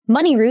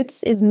Money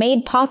Roots is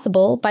made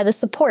possible by the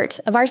support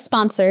of our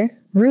sponsor,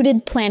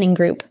 Rooted Planning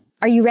Group.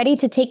 Are you ready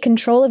to take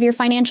control of your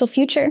financial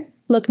future?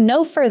 Look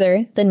no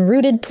further than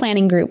Rooted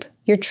Planning Group,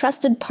 your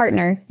trusted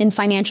partner in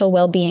financial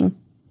well-being.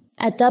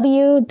 At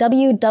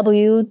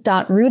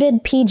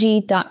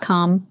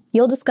www.rootedpg.com,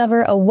 you'll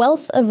discover a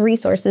wealth of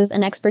resources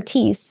and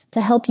expertise to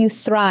help you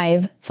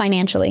thrive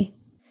financially.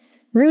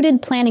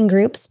 Rooted Planning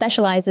Group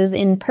specializes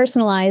in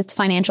personalized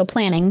financial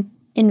planning,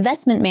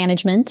 investment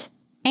management,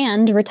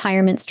 and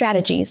retirement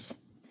strategies.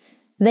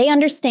 They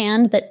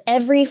understand that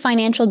every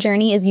financial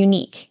journey is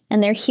unique,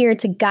 and they're here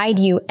to guide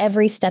you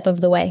every step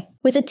of the way.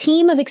 With a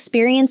team of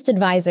experienced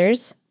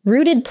advisors,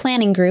 Rooted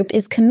Planning Group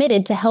is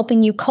committed to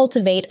helping you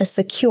cultivate a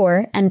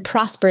secure and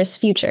prosperous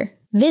future.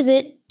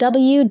 Visit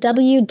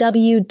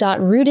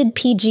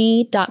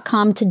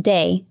www.rootedpg.com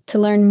today to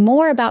learn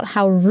more about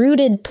how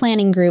Rooted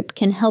Planning Group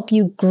can help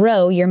you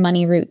grow your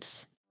money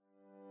roots.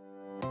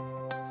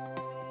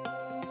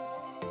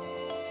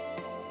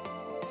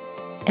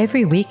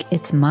 Every week,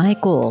 it's my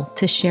goal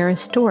to share a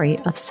story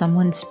of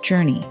someone's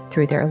journey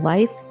through their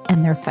life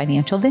and their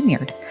financial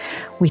vineyard.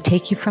 We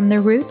take you from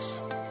their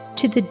roots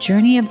to the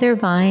journey of their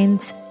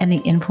vines and the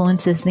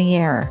influences in the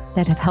air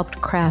that have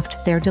helped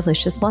craft their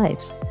delicious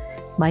lives.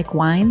 Like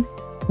wine,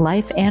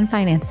 life and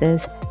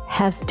finances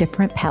have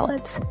different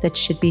palates that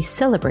should be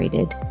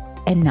celebrated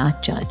and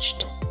not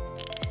judged.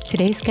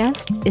 Today's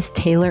guest is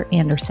Taylor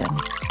Anderson.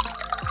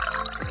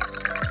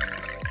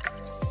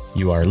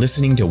 You are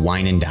listening to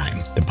Wine and Dime,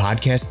 the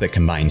podcast that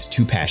combines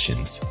two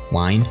passions,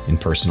 wine and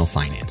personal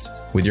finance,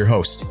 with your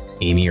host,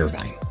 Amy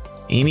Irvine.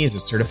 Amy is a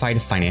certified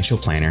financial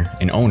planner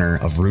and owner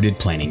of Rooted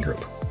Planning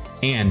Group,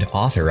 and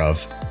author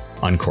of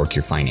Uncork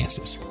Your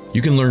Finances.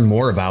 You can learn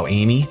more about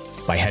Amy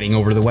by heading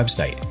over to the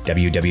website,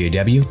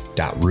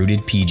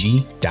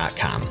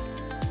 www.rootedpg.com.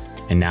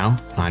 And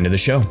now, on to the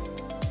show.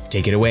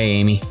 Take it away,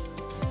 Amy.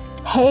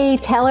 Hey,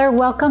 Taylor,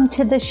 welcome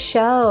to the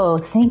show.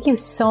 Thank you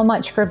so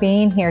much for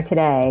being here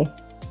today.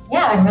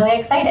 Yeah, I'm really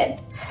excited.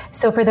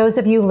 So for those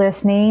of you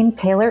listening,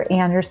 Taylor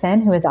Anderson,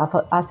 who is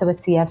also a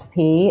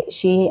CFP,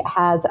 she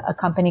has a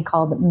company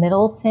called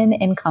Middleton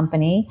 &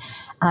 Company.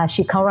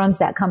 She co-runs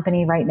that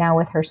company right now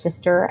with her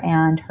sister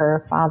and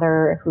her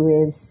father,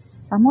 who is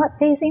somewhat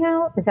phasing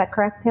out. Is that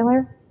correct,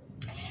 Taylor?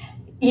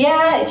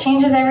 Yeah, it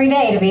changes every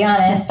day, to be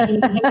honest. He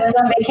goes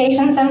on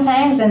vacation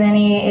sometimes, and then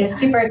he is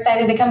super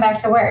excited to come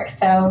back to work.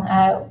 So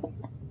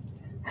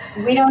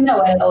we don't know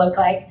what it'll look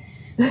like.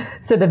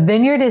 So the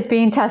vineyard is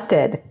being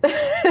tested.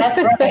 That's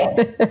right.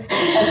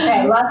 That's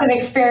right. Lots of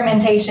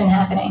experimentation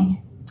happening.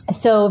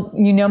 So,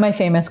 you know, my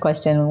famous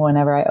question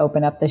whenever I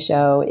open up the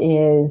show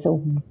is,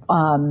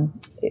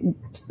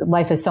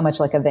 life is so much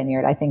like a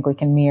vineyard. I think we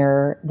can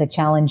mirror the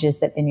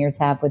challenges that vineyards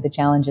have with the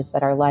challenges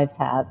that our lives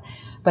have.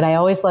 But I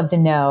always love to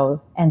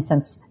know, and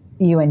since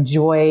you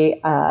enjoy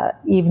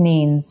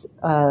evenings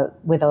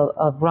with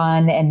a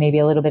run and maybe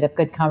a little bit of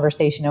good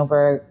conversation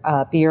over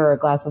a beer or a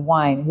glass of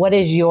wine, what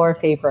is your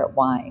favorite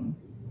wine?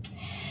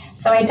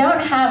 So I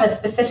don't have a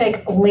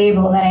specific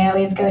label that I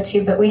always go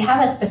to, but we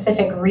have a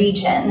specific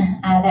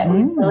region that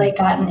we've really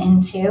gotten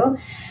into.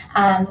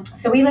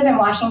 So we live in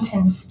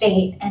Washington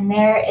State, and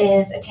there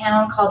is a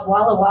town called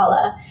Walla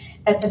Walla.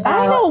 That's about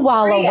I know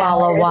Walla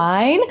Walla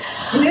wine.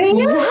 Do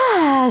you?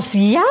 Yes.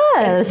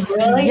 It's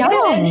really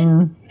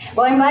good.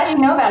 Well, I'm glad you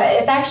know about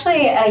it. It's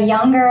actually a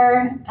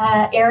younger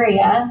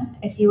area,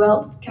 if you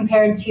will,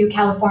 compared to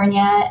California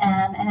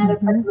and other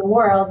parts of the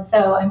world.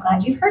 So I'm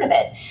glad you've heard of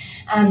it.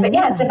 But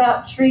yeah, it's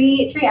about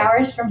three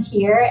hours from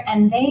here,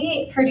 and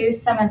they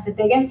produce some of the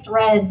biggest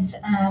reds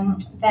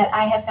that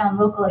I have found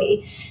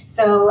locally.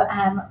 So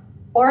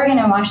Oregon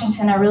and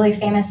Washington are really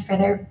famous for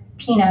their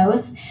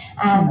Pinots,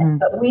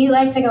 but we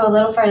like to go a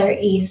little farther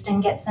east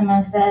and get some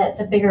of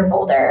the bigger,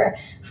 bolder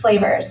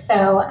flavors.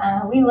 So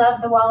we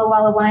love the Walla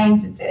Walla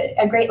wines. It's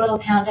a great little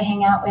town to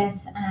hang out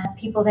with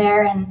people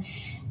there, and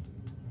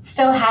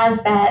still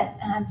has that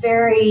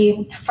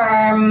very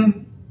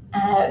firm,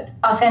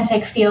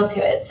 authentic feel to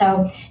it.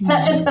 So it's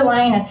not just the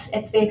wine,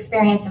 it's the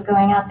experience of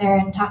going out there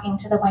and talking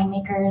to the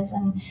winemakers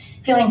and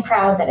feeling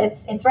proud that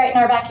it's right in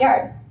our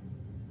backyard.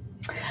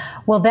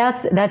 Well,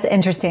 that's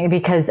interesting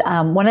because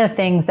one of the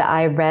things that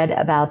I read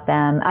about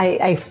them,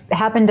 I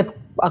happened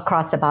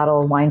across a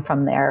bottle of wine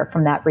from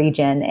that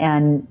region,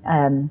 and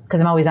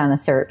because I'm always on the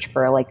search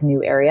for like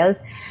new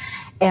areas.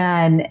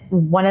 And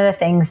one of the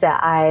things that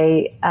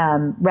I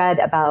read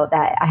about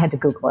that, I had to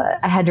Google it,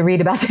 I had to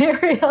read about the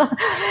area,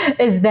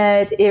 is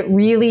that it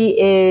really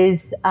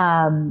is,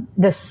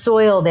 the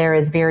soil there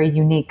is very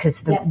unique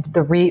because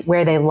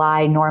where they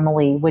lie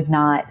normally would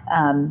not,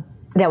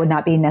 that would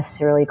not be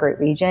necessarily a great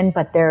region,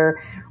 but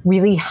they're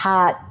really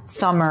hot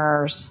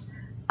summers,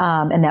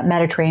 and that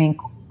Mediterranean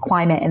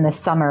climate in the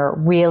summer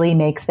really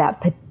makes that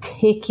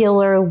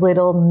particular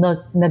little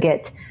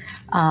nugget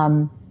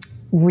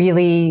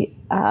really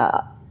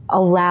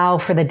allow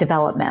for the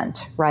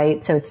development,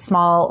 right? So it's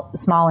small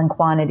in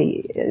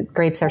quantity.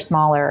 Grapes are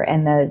smaller,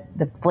 and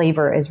the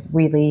flavor is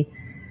really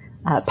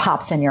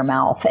pops in your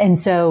mouth. And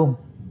so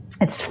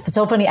It's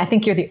so funny. I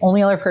think you're the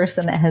only other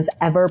person that has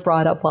ever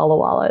brought up Walla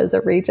Walla as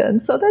a region.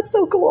 So that's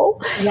so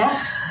cool.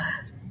 Yeah.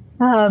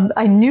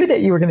 I knew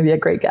that you were going to be a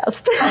great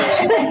guest.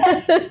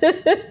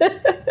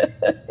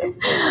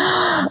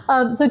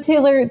 So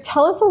Taylor,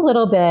 tell us a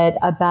little bit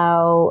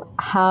about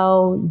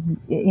how,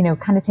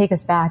 kind of take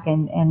us back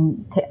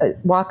and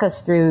walk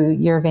us through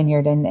your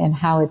vineyard and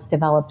how it's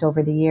developed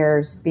over the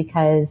years,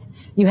 because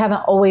you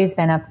haven't always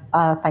been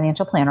a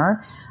financial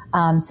planner.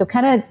 So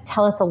kind of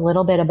tell us a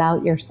little bit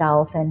about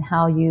yourself and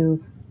how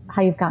you've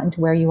gotten to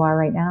where you are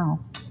right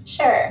now.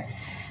 Sure.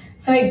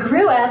 So I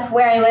grew up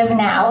where I live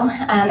now,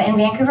 in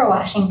Vancouver,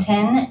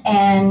 Washington,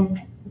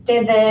 and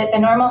did the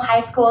normal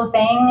high school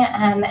thing,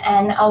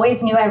 and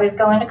always knew I was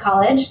going to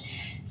college.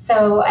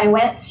 So I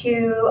went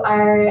to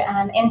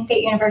our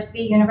in-state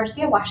university,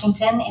 University of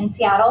Washington in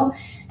Seattle,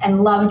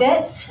 and loved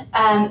it.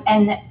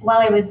 And while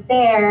I was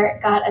there,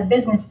 got a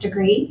business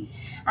degree.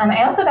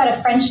 I also got a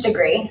French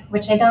degree,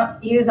 which I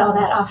don't use all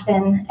that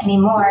often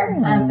anymore,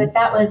 but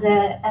that was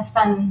a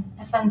fun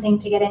thing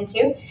to get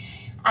into.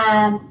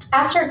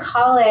 After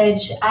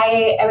college,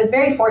 I was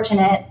very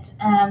fortunate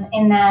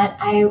in that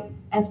I,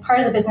 as part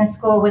of the business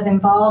school, was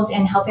involved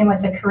in helping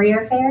with the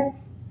career fair.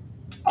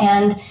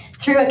 And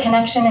through a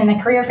connection in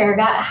the career fair,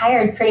 got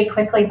hired pretty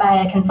quickly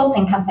by a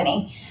consulting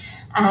company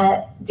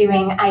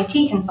doing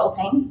IT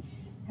consulting.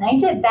 And I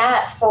did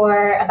that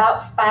for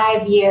about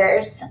 5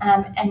 years.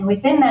 And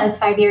within those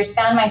 5 years,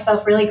 found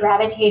myself really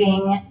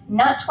gravitating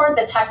not toward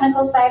the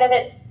technical side of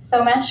it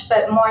so much,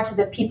 but more to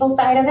the people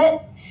side of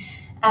it.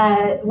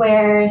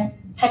 Where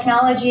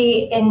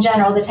technology in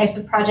general, the types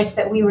of projects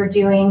that we were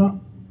doing,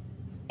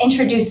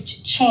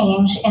 introduced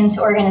change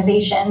into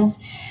organizations.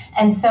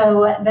 And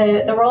so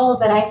the roles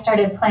that I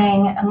started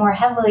playing more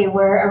heavily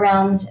were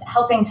around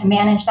helping to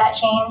manage that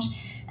change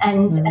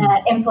and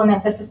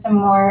implement the system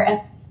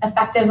more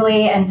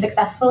effectively and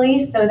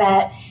successfully, so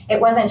that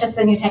it wasn't just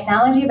the new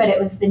technology, but it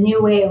was the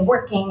new way of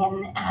working,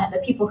 and the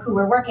people who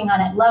were working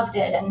on it loved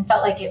it and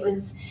felt like it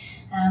was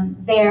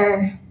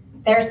their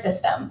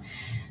system.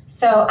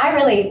 So I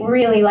really,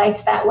 really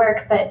liked that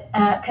work, but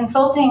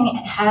consulting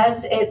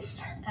has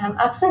its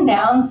ups and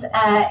downs,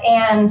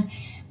 and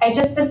I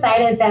just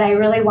decided that I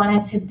really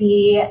wanted to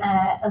be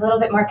a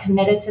little bit more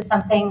committed to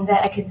something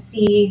that I could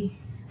see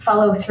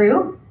follow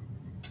through.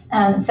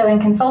 So in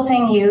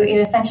consulting, you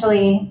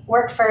essentially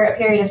work for a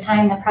period of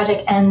time, the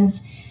project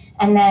ends,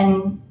 and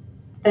then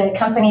the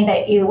company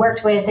that you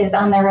worked with is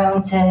on their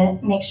own to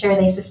make sure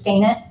they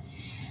sustain it.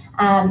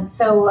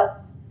 So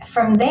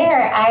from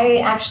there, I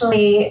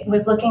actually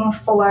was looking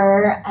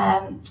for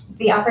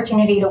the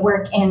opportunity to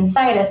work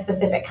inside a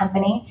specific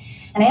company,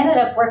 and I ended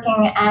up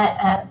working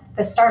at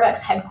the Starbucks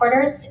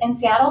headquarters in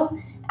Seattle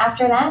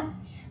after that.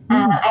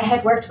 I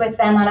had worked with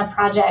them on a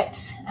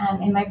project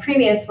in my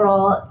previous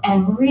role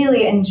and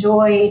really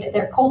enjoyed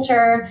their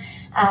culture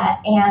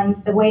and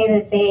the way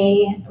that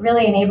they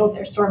really enabled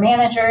their store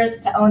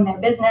managers to own their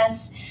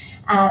business.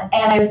 And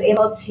I was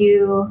able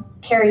to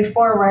carry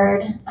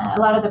forward a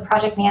lot of the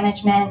project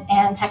management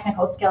and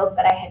technical skills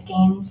that I had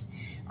gained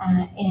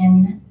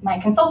in my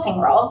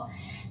consulting role.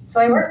 So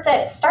I worked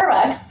at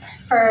Starbucks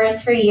for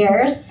 3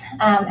 years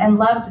and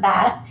loved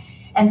that.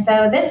 And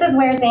so this is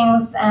where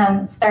things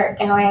start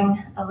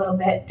going a little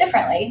bit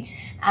differently,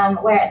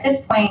 where at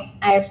this point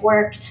I've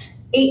worked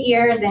 8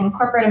 years in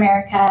corporate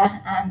America,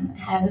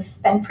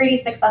 have been pretty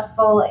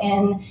successful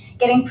in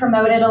getting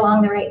promoted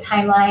along the right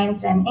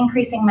timelines and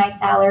increasing my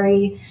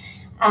salary.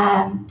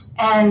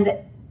 And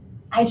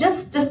I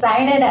just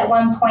decided at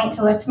one point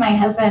to look to my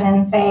husband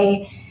and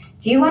say,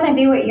 do you want to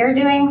do what you're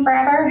doing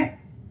forever?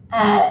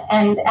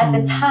 And at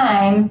the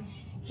time,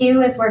 he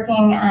was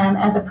working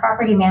as a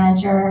property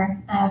manager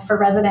for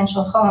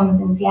residential homes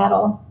in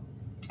Seattle,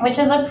 which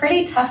is a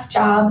pretty tough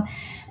job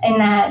in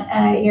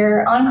that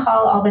you're on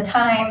call all the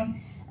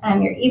time.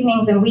 Your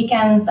evenings and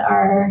weekends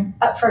are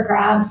up for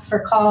grabs for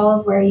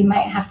calls where you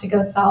might have to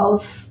go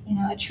solve,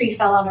 a tree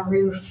fell on a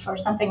roof or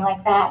something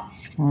like that.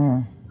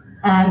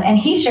 And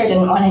he sure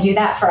didn't want to do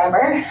that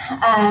forever.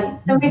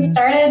 So we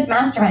started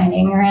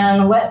masterminding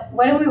around what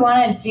do we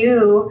want to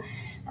do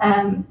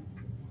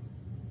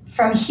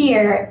from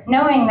here,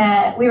 knowing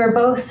that we were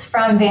both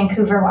from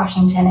Vancouver,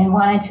 Washington, and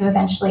wanted to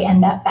eventually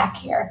end up back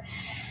here.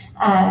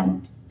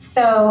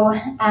 So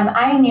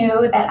I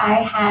knew that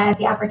I had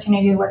the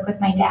opportunity to work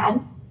with my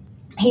dad.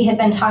 He had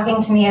been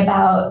talking to me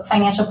about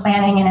financial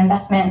planning and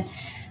investment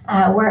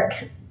work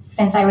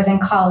since I was in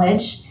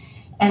college.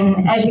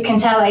 And as you can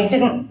tell, I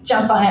didn't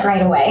jump on it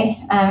right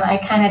away. I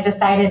kind of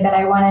decided that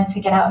I wanted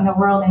to get out in the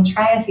world and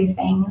try a few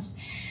things.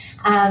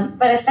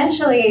 But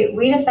essentially,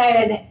 we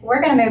decided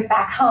we're going to move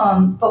back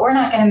home, but we're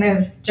not going to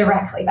move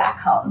directly back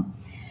home.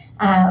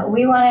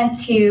 We wanted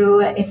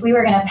to, if we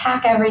were going to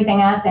pack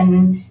everything up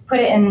and put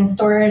it in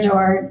storage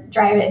or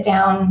drive it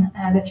down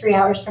the 3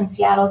 hours from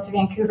Seattle to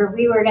Vancouver,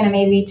 we were going to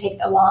maybe take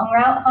the long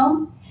route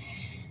home.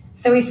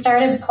 So we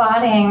started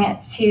plotting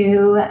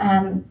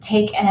to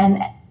take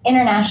an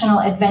international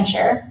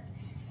adventure,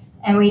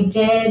 and we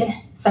did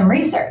some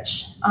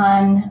research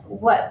on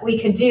what we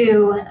could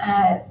do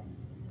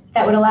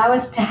that would allow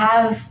us to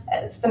have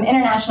some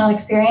international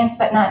experience,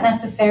 but not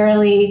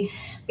necessarily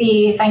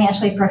be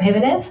financially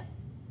prohibitive.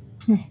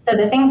 So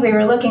the things we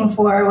were looking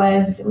for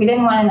was we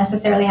didn't want to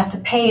necessarily have to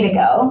pay to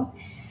go.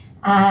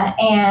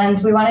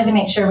 And we wanted to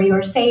make sure we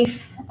were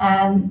safe,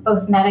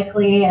 both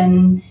medically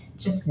and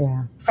just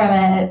from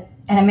an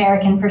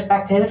American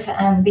perspective,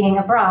 being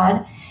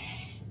abroad.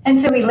 And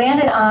so we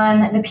landed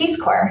on the Peace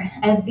Corps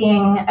as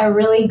being a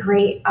really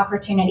great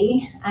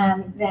opportunity,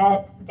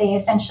 that they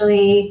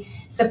essentially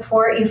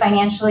support you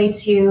financially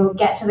to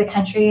get to the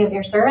country of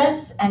your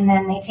service, and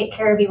then they take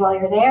care of you while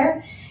you're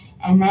there.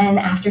 And then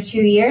after 2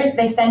 years,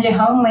 they send you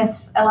home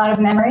with a lot of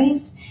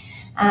memories,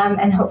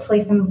 and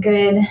hopefully some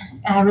good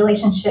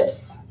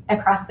relationships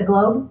across the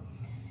globe.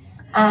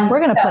 We're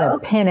going to put a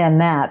pin in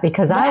that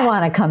because I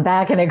want to come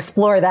back and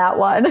explore that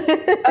one.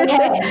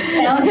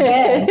 Okay, sounds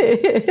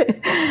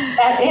good.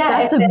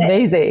 That's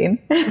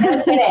amazing.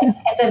 No kidding.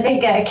 It's a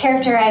big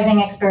characterizing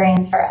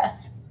experience for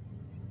us.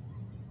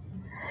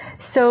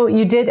 So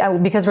you did,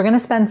 because we're going to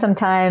spend some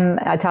time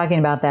talking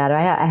about that.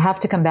 I have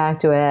to come back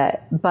to it,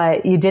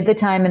 but you did the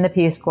time in the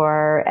Peace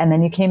Corps and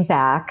then you came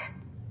back.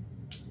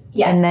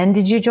 Yes. And then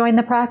did you join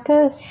the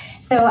practice?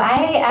 So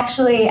I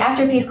actually,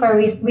 after Peace Corps,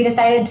 we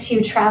decided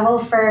to travel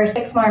for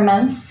 6 more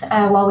months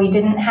while we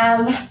didn't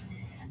have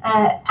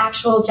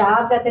actual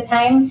jobs at the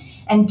time.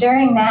 And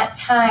during that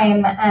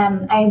time,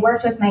 I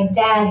worked with my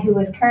dad, who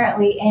was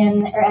currently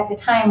at the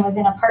time was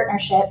in a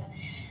partnership.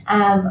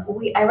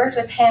 I worked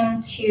with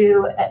him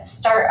to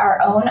start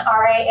our own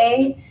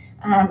RIA,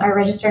 our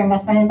Registered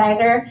Investment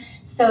Advisor,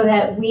 so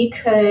that we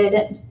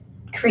could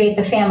create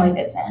the family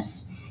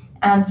business.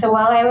 So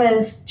while I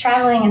was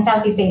traveling in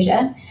Southeast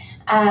Asia,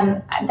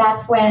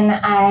 that's when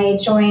I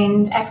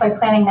joined XY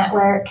Planning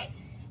Network,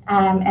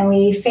 and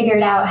we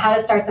figured out how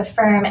to start the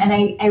firm. And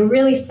I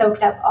really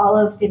soaked up all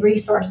of the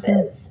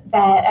resources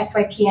that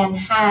XYPN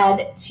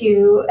had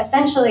to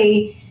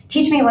essentially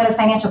teach me what a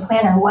financial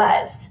planner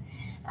was.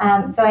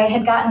 So I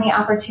had gotten the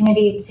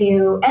opportunity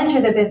to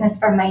enter the business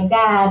from my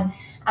dad,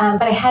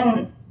 but I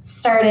hadn't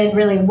started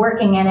really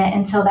working in it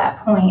until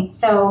that point.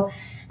 So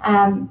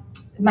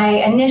my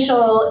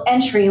initial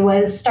entry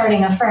was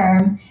starting a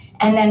firm.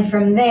 And then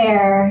from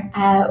there,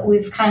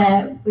 we've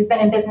been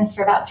in business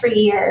for about 3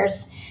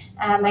 years.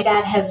 My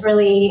dad has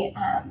really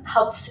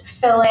helped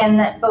fill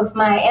in both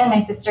my and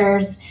my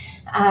sister's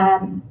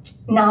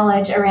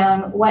knowledge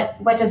around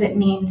what does it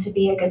mean to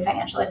be a good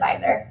financial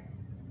advisor.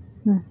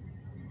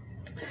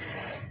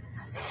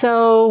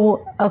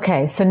 So,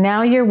 okay, so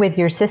now you're with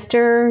your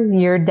sister,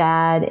 your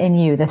dad,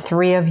 and you. The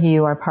 3 of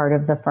you are part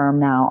of the firm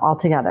now all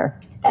together.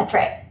 That's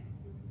right.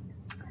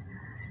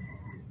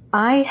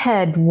 I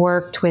had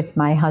worked with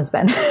my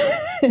husband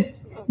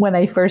when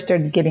I first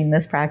started getting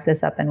this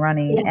practice up and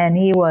running, and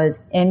he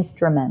was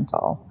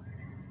instrumental.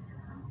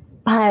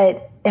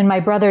 And my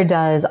brother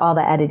does all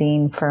the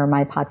editing for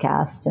my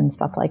podcast and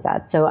stuff like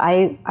that. So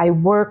I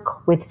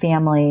work with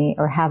family,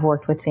 or have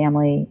worked with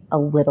family a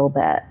little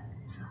bit,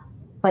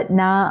 but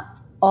not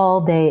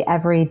all day,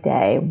 every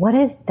day. What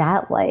is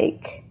that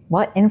like?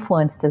 What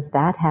influence does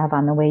that have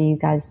on the way you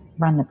guys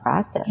run the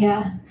practice?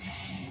 Yeah.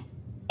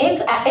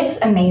 It's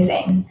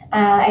amazing.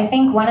 I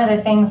think one of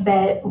the things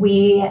that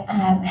we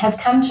have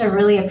come to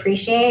really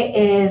appreciate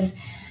is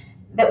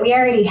that we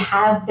already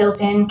have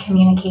built-in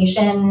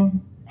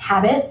communication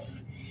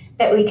habits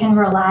that we can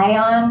rely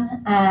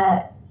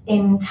on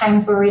in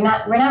times where we're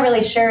not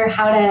really sure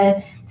how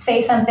to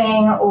say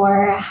something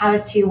or how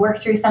to work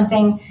through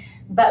something,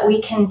 but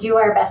we can do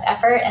our best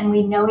effort, and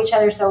we know each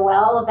other so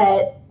well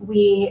that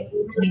we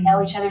really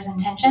know each other's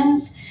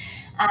intentions.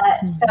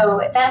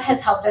 So that has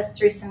helped us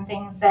through some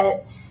things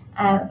that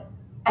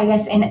I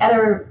guess in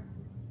other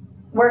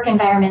work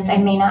environments I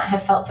may not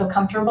have felt so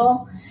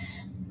comfortable.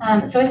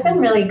 So it's been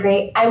really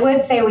great. I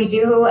would say we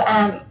do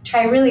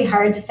try really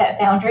hard to set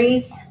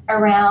boundaries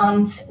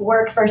around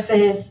work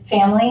versus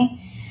family.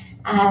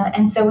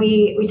 And so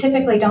we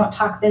typically don't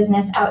talk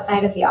business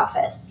outside of the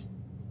office.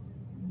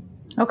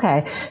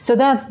 Okay. So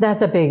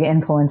that's a big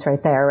influence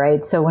right there,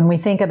 right? So when we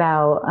think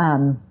about,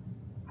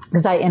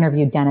 because I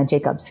interviewed Dana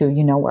Jacobs, who,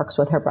 works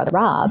with her brother,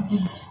 Rob.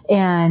 Mm-hmm.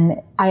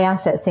 And I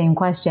asked that same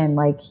question,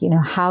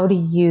 how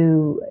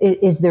do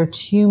is there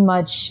too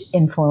much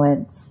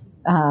influence,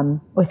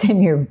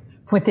 within your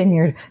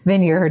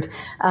vineyard,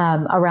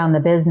 around the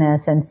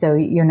business? And so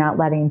you're not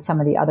letting some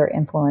of the other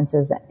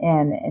influences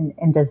in,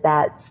 and does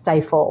that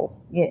stifle,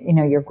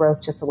 your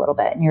growth just a little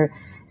bit? And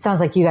sounds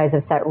like you guys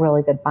have set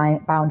really good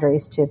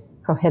boundaries to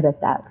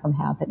prohibit that from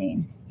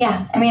happening.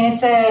 Yeah, I mean,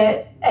 it's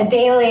a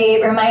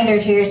daily reminder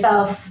to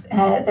yourself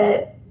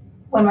that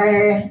when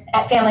we're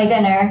at family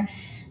dinner,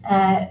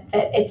 that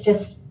it's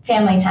just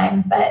family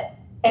time, but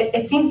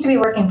it seems to be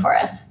working for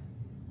us.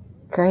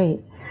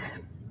 Great.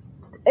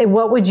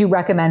 What would you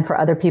recommend for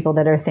other people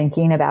that are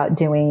thinking about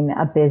doing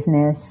a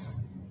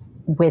business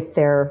with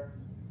their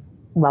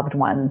loved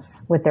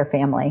ones, with their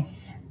family?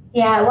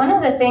 Yeah, one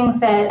of the things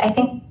that I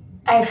think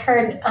I've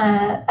heard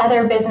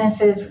other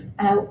businesses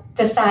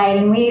decide,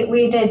 and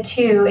we did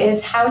too,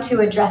 is how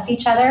to address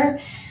each other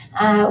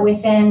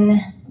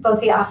within both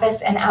the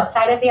office and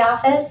outside of the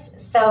office.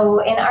 So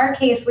in our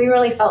case, we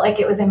really felt like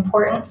it was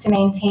important to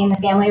maintain the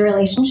family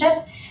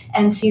relationship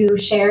and to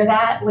share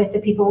that with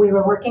the people we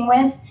were working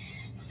with.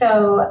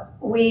 So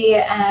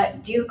we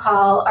do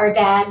call our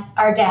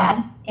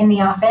dad in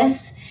the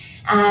office.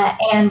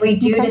 And we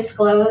do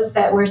disclose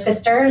that we're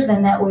sisters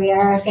and that we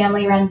are a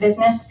family-run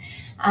business,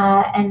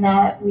 and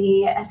that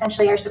we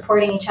essentially are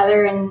supporting each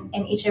other in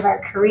each of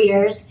our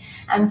careers.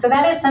 So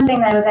that is something,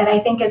 though, that I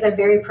think is a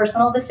very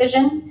personal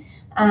decision.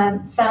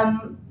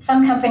 Some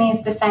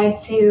companies decide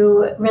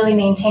to really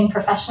maintain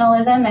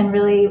professionalism and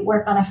really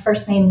work on a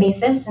first-name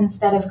basis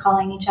instead of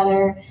calling each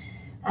other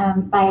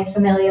by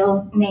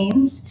familial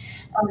names.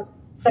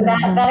 So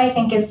that I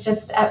think is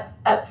just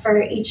up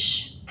for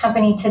each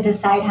company to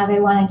decide how they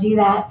want to do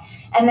that.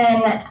 And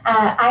then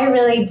I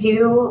really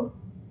do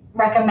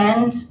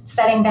recommend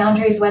setting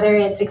boundaries, whether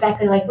it's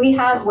exactly like we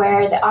have,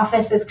 where the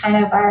office is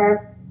kind of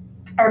our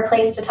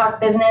place to talk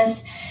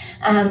business.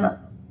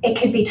 It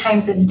could be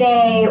times of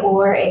day,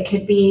 or it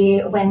could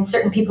be when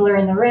certain people are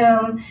in the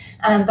room,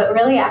 but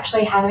really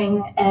actually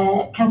having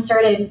a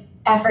concerted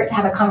effort to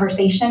have a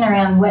conversation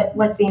around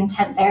what's the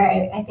intent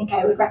there. I think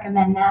I would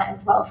recommend that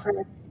as well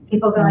for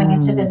people going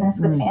into business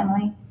with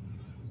family.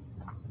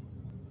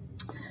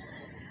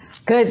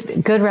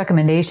 Good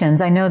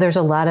recommendations. I know there's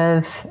a lot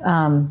of,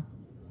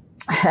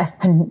 I've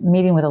been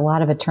meeting with a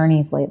lot of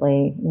attorneys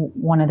lately,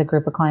 one of the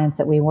group of clients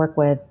that we work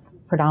with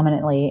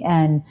predominantly,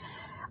 and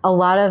a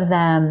lot of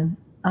them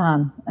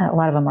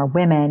are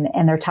women,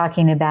 and they're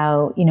talking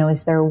about,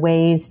 is there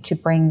ways to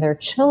bring their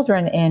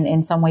children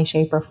in some way,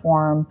 shape, or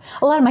form?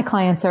 A lot of my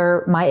clients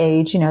are my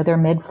age, they're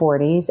mid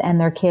 40s, and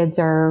their kids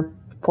are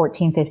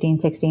 14, 15,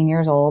 16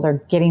 years old,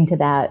 or getting to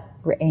that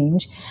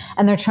range,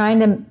 and they're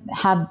trying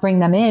to bring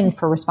them in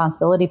for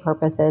responsibility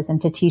purposes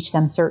and to teach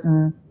them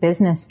certain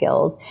business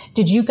skills.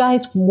 Did you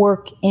guys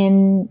work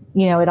in,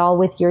 at all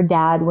with your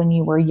dad when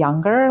you were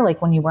younger,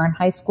 like when you were in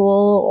high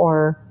school,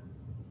 or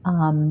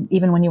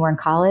even when you were in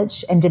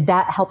college? And did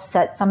that help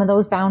set some of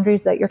those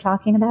boundaries that you're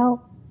talking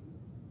about?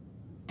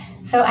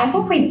 So I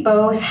think we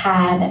both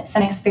had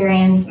some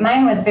experience.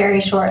 Mine was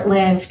very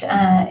short-lived,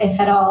 if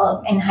at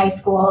all, in high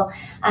school.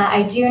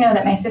 I do know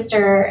that my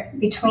sister,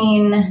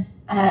 between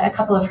a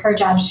couple of her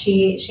jobs,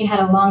 she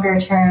had a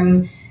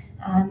longer-term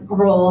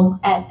role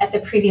at the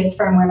previous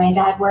firm where my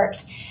dad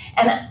worked.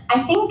 And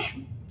I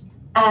think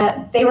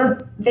they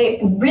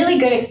really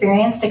good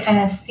experience to kind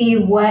of see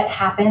what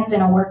happens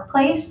in a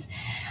workplace.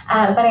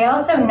 But I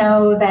also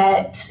know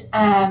that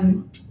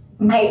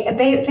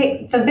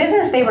the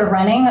business they were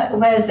running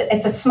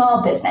it's a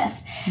small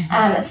business.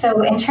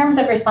 So in terms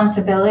of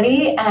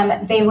responsibility,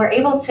 they were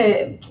able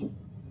to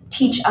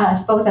teach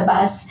us, both of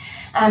us,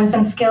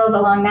 some skills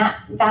along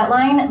that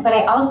line. But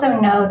I also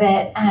know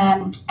that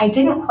I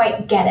didn't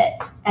quite get it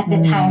at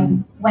the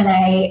time when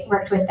I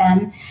worked with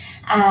them.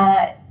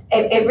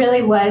 It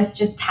really was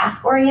just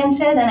task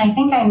oriented. And I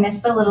think I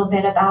missed a little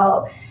bit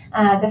about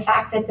the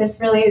fact that this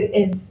really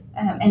is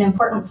an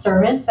important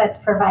service that's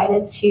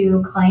provided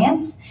to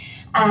clients.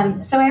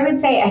 So I would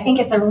say I think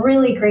it's a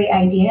really great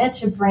idea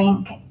to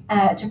bring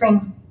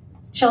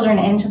children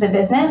into the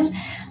business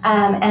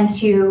and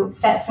to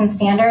set some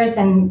standards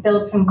and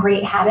build some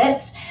great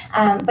habits,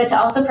 but to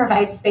also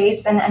provide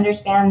space and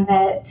understand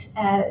that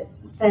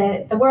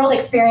the world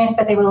experience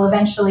that they will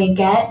eventually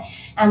get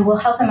will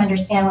help them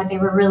understand what they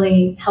were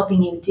really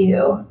helping you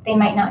do. They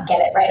might not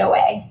get it right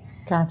away.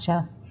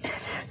 Gotcha.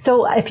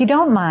 So if you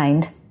don't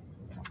mind,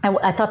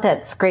 I thought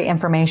that's great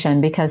information,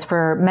 because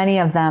for many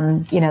of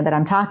them, that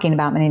I'm talking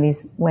about, many of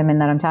these women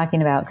that I'm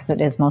talking about, because it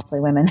is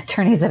mostly women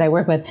attorneys that I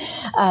work with,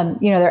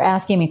 they're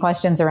asking me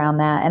questions around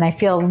that. And I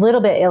feel a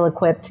little bit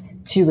ill-equipped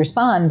to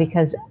respond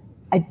because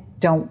I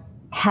don't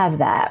have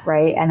that,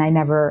 right? And I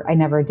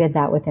never did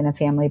that within a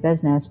family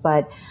business.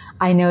 But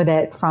I know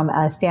that from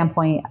a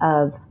standpoint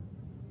of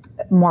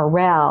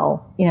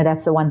morale,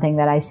 that's the one thing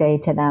that I say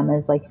to them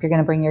is, like, if you're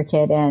going to bring your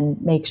kid in,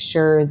 make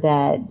sure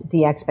that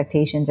the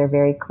expectations are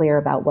very clear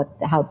about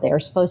how they're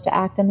supposed to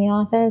act in the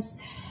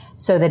office,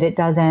 so that it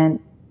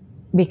doesn't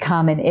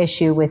become an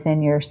issue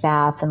within your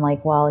staff and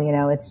like, well,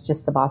 it's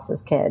just the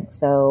boss's kid.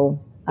 So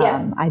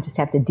I just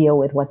have to deal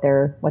with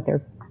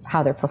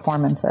how their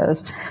performance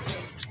is.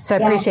 So I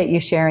appreciate you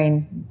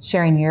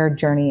sharing your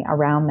journey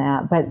around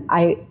that. But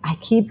I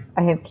keep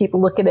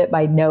looking at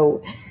my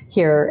note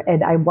here,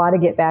 and I want to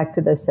get back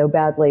to this so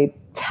badly.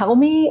 Tell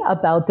me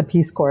about the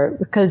Peace Corps,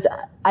 because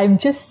I'm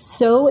just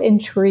so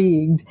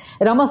intrigued.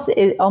 It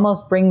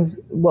almost brings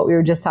what we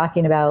were just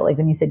talking about, like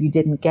when you said you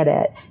didn't get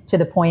it, to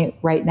the point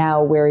right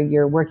now where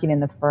you're working in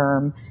the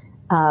firm.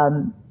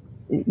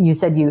 You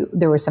said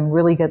there were some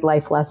really good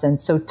life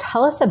lessons. So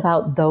tell us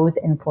about those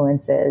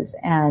influences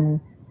and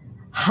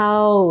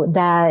how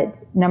that,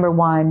 number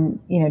one,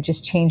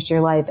 just changed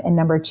your life, and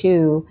number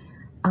two,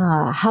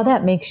 how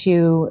that makes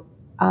you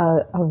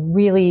a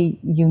really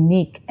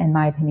unique, in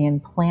my opinion,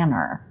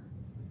 planner.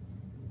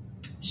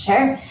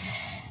 Sure.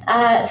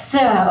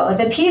 So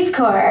the Peace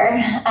Corps,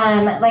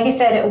 like I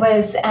said, it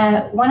was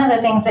one of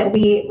the things that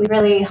we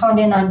really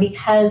honed in on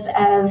because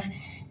of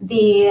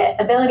the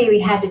ability we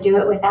had to do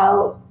it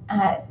without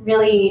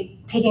really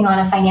taking on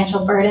a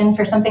financial burden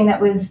for something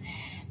that was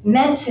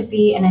meant to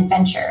be an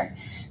adventure.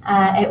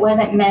 It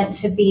wasn't meant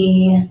to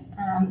be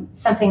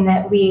something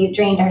that we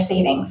drained our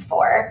savings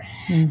for.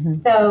 Mm-hmm.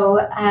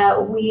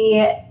 So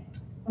we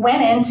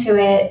went into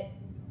it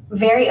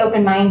very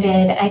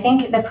open-minded. I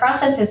think the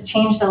process has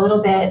changed a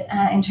little bit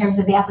in terms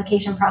of the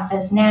application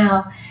process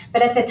now,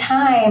 but at the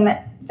time,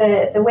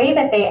 the way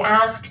that they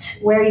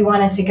asked where you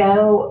wanted to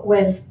go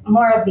was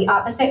more of the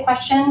opposite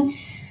question,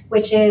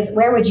 which is,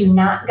 where would you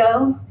not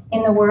go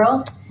in the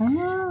world?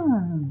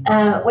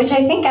 Which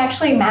I think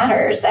actually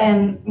matters.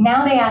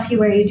 Now they ask you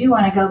where you do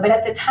want to go, but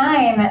at the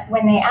time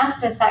when they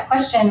asked us that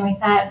question, we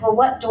thought, well,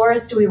 what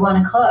doors do we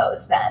want to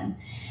close then?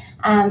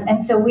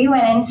 And so we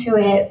went into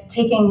it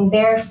taking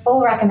their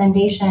full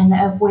recommendation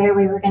of where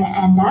we were going to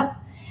end up.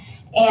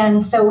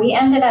 And so we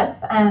ended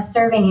up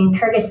serving in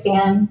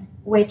Kyrgyzstan,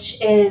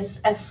 which is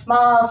a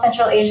small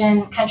Central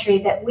Asian country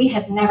that we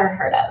had never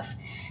heard of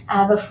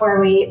before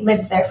we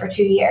lived there for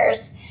 2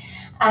 years.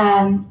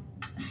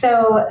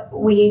 So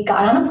we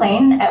got on a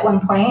plane at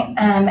one point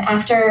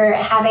after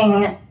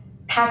having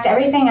packed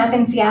everything up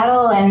in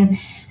Seattle and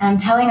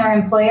telling our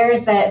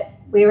employers that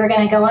we were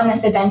going to go on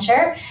this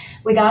adventure.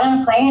 We got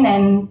on a plane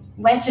and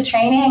went to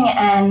training,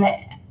 and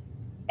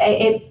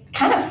it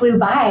kind of flew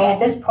by at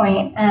this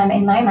point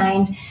in my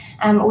mind.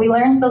 We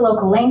learned the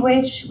local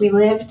language. We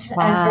lived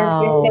for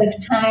a period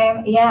of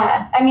time.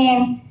 Yeah, I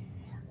mean,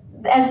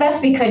 as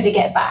best we could to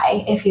get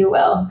by, if you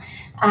will.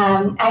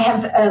 I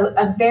have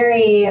a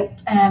very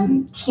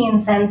keen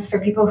sense for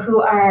people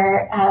who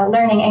are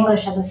learning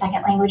English as a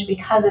second language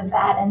because of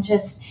that, and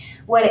just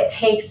what it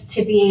takes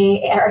to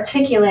be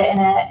articulate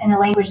in a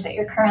language that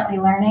you're currently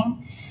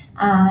learning,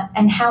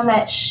 and how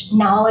much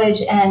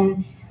knowledge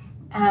and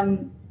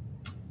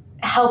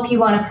help you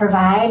want to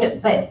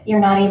provide, but you're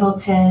not able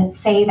to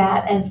say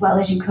that as well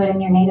as you could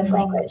in your native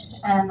language.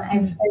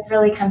 I've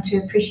really come to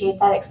appreciate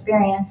that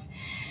experience.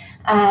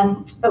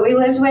 But we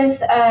lived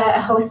with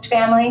a host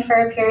family for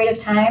a period of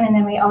time, and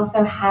then we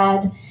also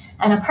had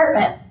an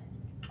apartment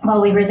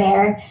while we were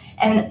there.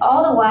 And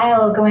all the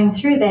while going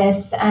through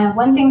this,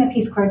 one thing the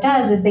Peace Corps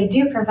does is they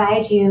do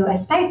provide you a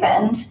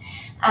stipend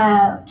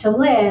to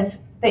live,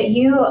 but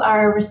you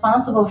are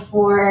responsible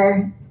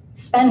for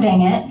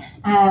spending it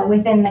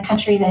within the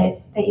country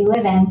that you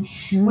live in.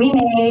 Mm-hmm. We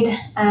made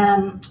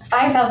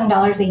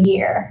 $5,000 a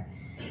year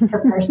per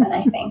person,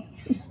 I think.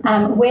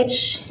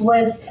 Which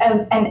was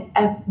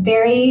a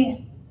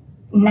very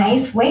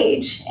nice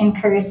wage in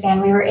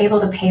Kyrgyzstan. We were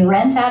able to pay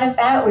rent out of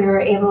that. We were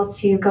able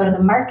to go to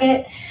the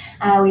market.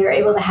 We were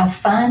able to have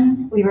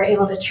fun. We were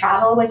able to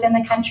travel within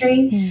the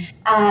country.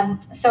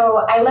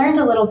 So I learned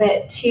a little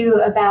bit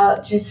too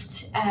about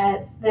just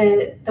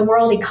the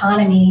world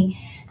economy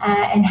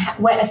and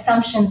what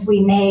assumptions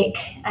we make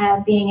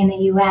being in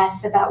the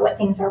U.S. about what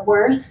things are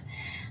worth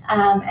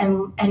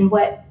and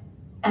what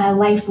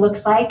life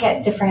looks like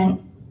at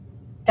different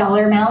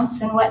dollar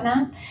amounts and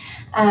whatnot.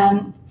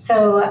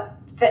 So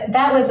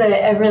that was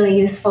a really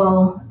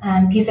useful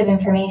piece of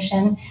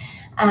information.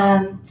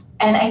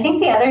 And I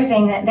think the other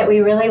thing that we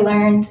really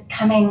learned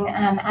coming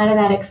out of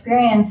that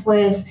experience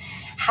was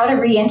how to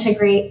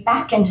reintegrate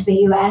back into the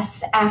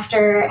U.S.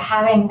 after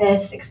having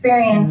this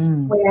experience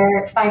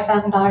where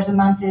 $5,000 a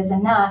month is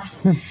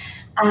enough.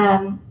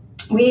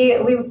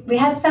 We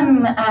had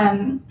some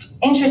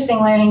interesting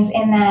learnings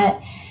in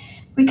that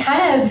we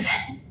kind of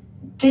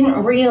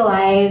didn't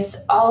realize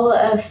all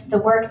of the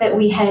work that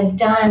we had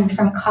done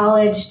from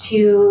college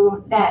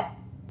to that,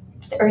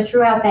 or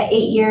throughout that 8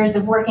 years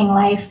of working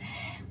life,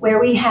 where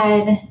we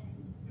had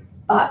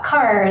bought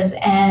cars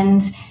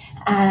and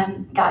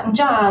gotten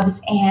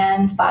jobs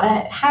and bought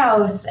a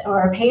house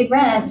or paid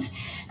rent.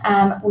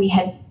 We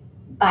had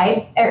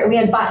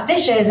bought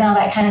dishes and all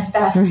that kind of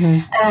stuff.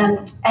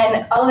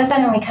 And all of a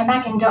sudden we come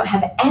back and don't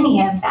have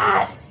any of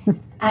that.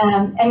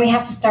 And we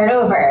have to start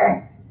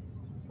over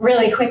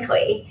really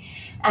quickly.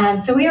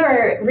 So we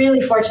were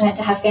really fortunate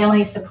to have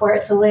family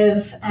support to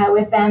live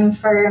with them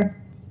for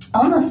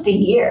almost a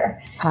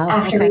year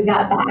after we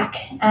got back,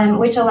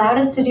 which allowed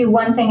us to do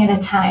one thing at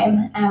a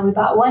time. We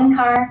bought one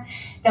car,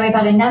 then we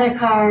bought another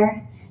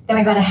car, then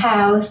we bought a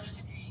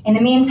house. In the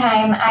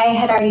meantime, I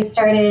had already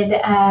started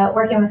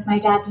working with my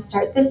dad to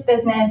start this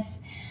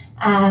business.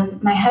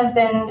 My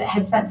husband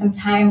had spent some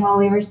time while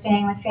we were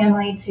staying with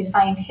family to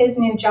find his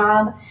new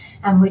job,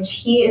 which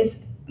he is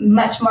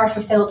much more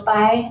fulfilled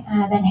by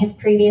than his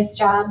previous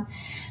job.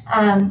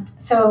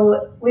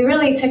 So we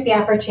really took the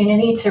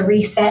opportunity to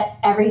reset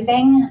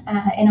everything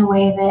in a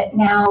way that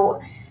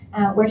now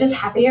we're just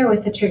happier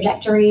with the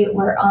trajectory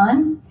we're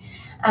on.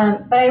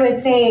 But I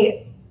would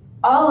say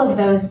all of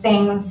those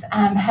things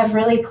have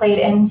really played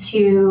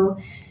into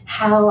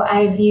how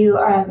I view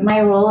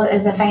my role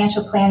as a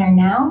financial planner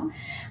now.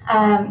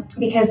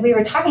 Because we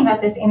were talking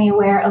about this, Amy,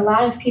 where a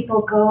lot of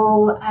people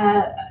go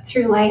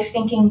through life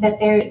thinking that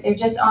they're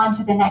just on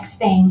to the next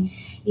thing.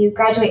 You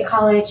graduate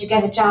college, you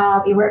get a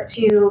job, you work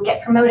to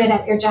get promoted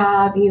at your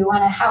job, you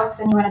want a house,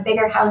 then you want a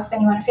bigger house,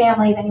 then you want a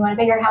family, then you want a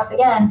bigger house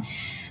again.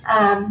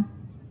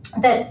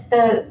 that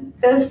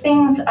those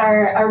things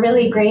are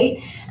really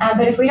great.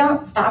 But if we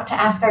don't stop to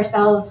ask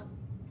ourselves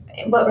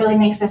what really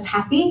makes us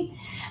happy,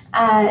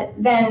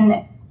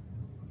 then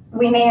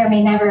we may or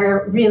may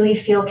never really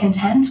feel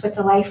content with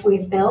the life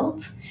we've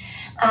built.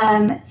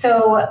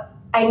 So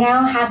I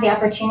now have the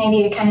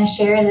opportunity to kind of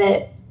share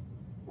that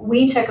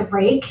we took a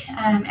break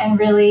and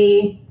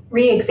really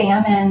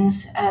re-examined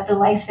the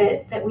life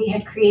that we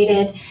had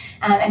created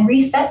and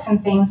reset some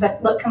things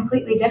that look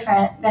completely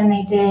different than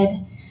they did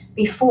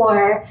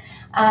before.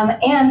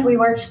 And we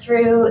worked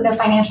through the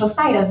financial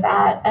side of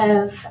that,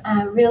 of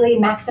really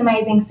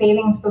maximizing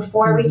savings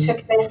before we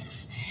took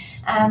this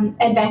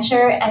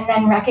adventure, and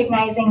then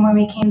recognizing when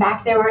we came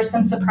back there were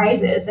some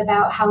surprises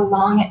about how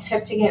long it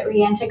took to get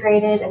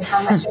reintegrated and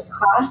how much it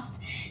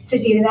costs to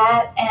do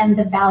that, and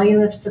the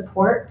value of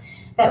support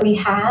that we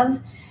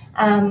have.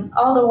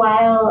 All the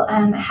while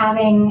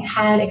having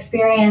had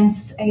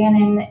experience, again,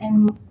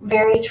 in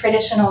very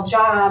traditional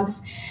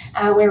jobs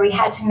where we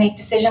had to make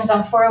decisions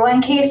on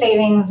 401k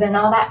savings and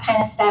all that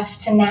kind of stuff,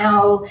 to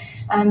now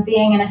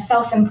being in a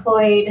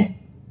self-employed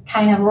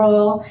kind of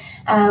role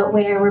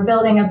where we're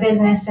building a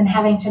business and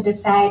having to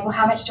decide, well,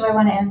 how much do I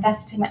want to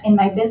invest in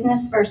my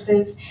business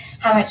versus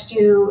how much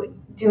do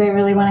I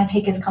really want to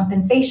take as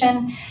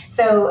compensation?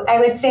 So I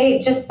would say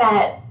just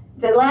that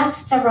the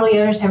last several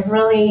years have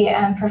really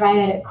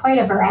provided quite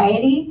a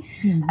variety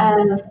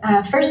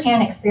of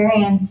firsthand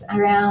experience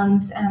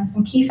around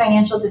some key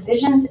financial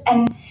decisions,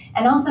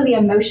 and also the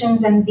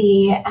emotions and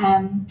the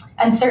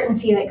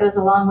uncertainty that goes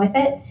along with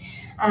it.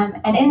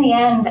 And in the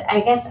end,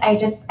 I guess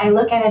I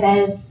look at it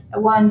as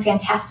one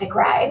fantastic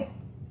ride.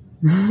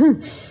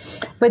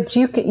 But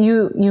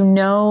you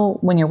know,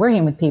 when you're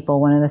working with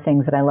people, one of the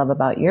things that I love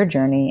about your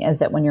journey is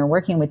that when you're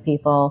working with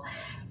people,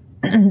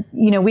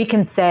 we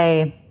can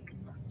say,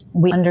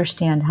 we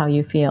understand how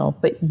you feel,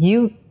 but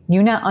you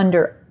not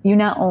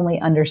only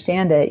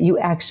understand it, you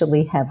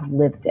actually have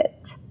lived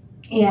it.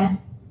 Yeah.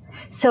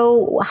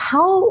 So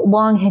how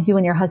long had you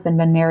and your husband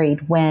been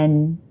married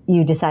when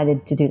you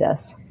decided to do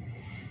this?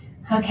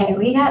 Okay,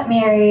 we got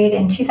married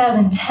in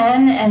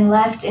 2010 and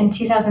left in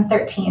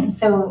 2013.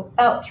 So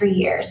about 3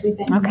 years we've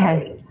been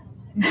married.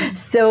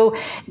 So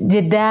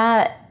did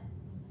that,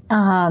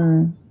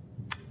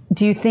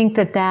 do you think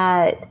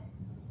that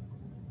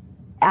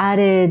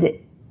added,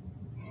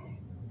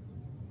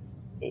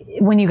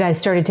 when you guys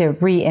started to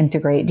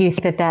reintegrate, do you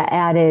think that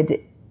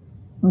added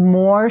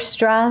more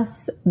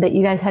stress that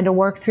you guys had to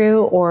work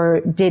through, or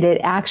did it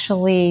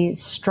actually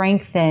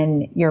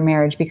strengthen your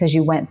marriage because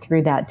you went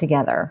through that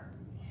together?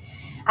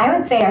 I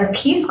would say our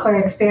Peace Corps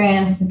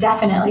experience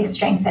definitely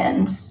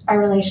strengthened our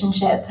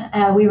relationship.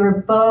 We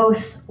were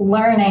both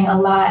learning a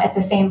lot at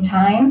the same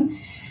time.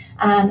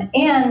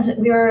 And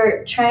we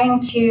were trying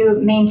to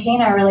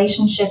maintain our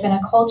relationship in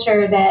a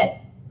culture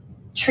that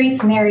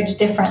treats marriage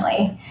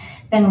differently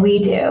than we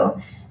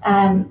do.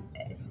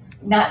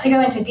 Not to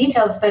go into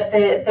details, but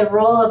the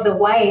role of the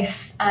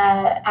wife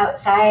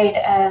outside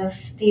of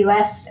the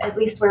U.S., at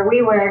least where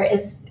we were,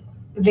 is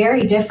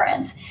very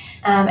different.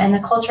 And the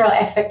cultural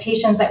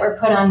expectations that were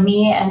put on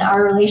me and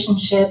our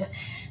relationship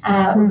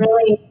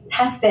really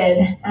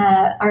tested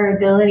our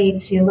ability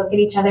to look at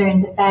each other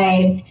and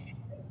decide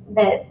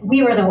that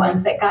we were the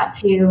ones that got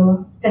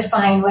to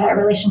define what our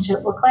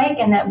relationship looked like,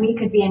 and that we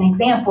could be an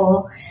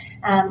example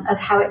of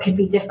how it could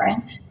be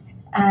different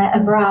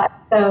abroad.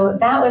 So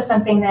that was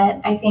something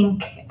that I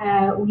think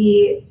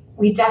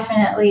we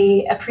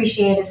definitely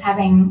appreciate as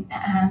having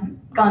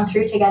gone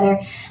through together.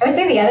 I would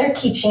say the other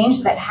key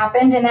change that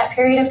happened in that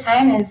period of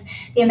time is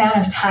the amount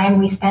of time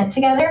we spent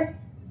together.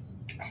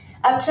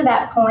 Up to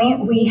that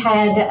point, we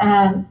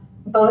had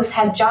both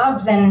had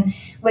jobs and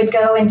would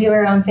go and do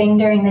our own thing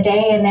during the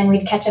day, and then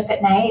we'd catch up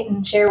at night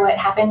and share what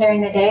happened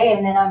during the day,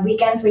 and then on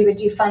weekends we would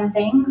do fun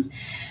things.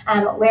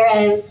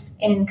 Whereas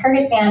in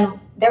Kyrgyzstan,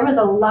 there was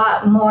a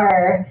lot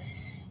more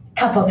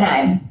couple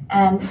time.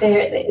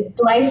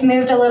 Life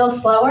moved a little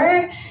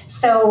slower,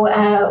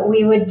 so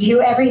we would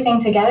do everything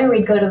together.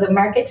 We'd go to the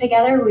market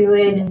together. We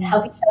would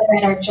help each other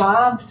at our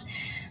jobs.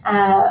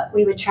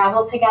 We would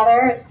travel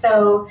together.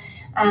 So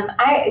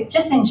I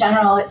just in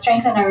general, it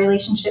strengthened our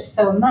relationship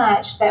so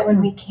much that when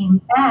we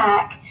came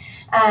back,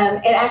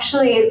 it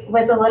actually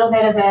was a little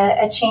bit of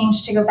a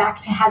change to go back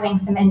to having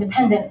some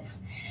independence.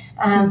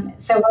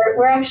 So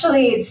we're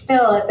actually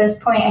still at this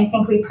point, I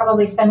think we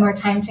probably spend more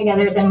time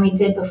together than we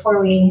did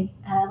before we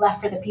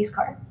left for the Peace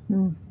Corps.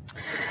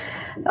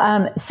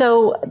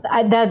 So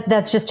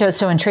that's just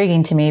so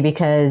intriguing to me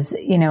because,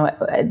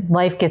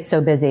 life gets so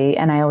busy,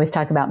 and I always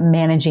talk about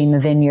managing the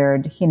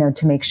vineyard,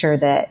 to make sure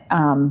that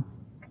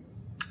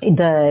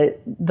the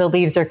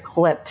leaves are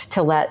clipped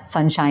to let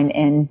sunshine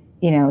in,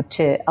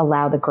 to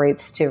allow the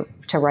grapes to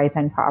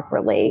ripen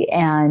properly.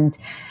 And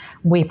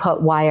we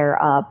put wire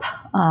up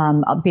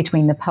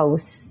between the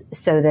posts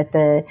so that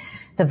the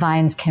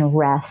vines can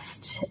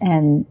rest.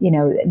 And,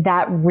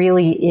 that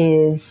really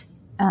is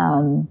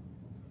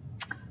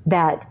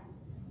that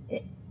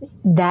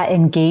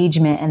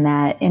engagement and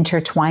that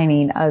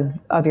intertwining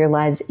of your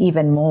lives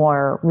even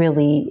more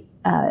really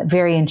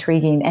very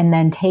intriguing. And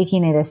then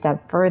taking it a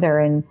step further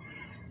and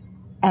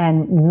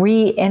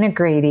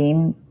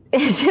reintegrating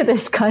into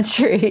this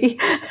country.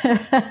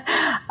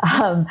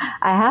 I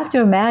have to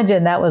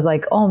imagine that was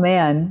like, oh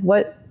man,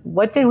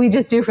 what did we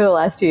just do for the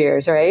last 2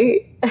 years,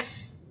 right?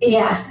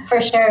 Yeah,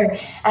 for sure.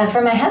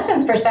 From my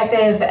husband's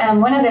perspective,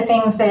 one of the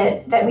things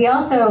that we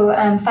also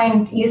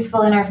find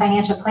useful in our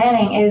financial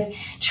planning is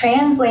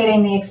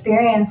translating the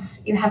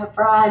experience you have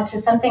abroad to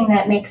something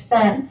that makes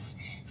sense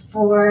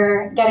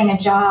for getting a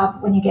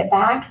job when you get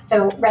back.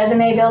 So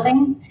resume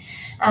building,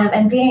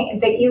 and being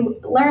that you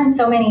learn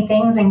so many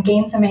things and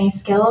gain so many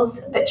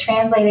skills, but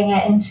translating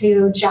it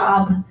into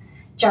job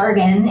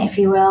jargon, if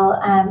you will,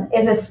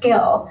 is a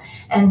skill.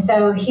 And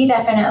so he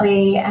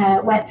definitely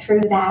went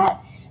through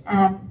that.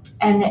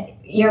 And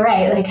you're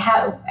right, like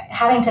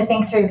having to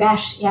think through,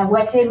 gosh, yeah,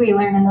 what did we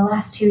learn in the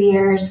last 2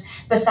 years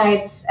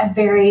besides a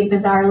very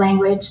bizarre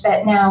language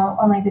that now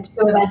only the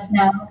two of us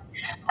know?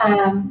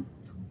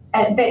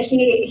 But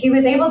he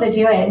was able to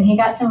do it, and he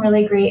got some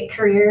really great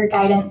career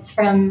guidance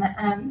from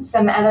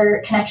some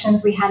other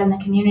connections we had in the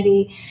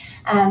community.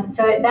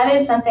 So that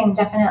is something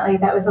definitely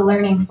that was a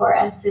learning for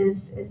us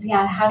is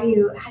how do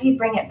you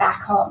bring it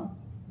back home?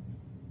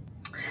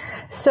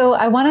 So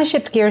I want to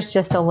shift gears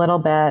just a little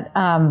bit.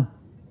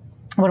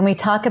 When we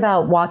talk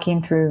about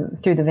walking through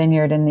the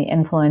vineyard and the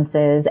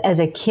influences, as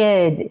a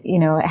kid,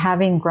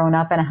 having grown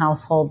up in a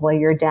household where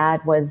your dad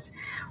was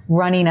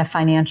running a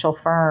financial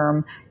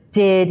firm,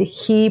 did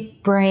he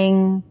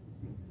bring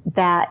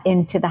that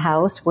into the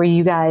house?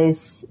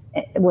 Was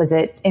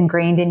it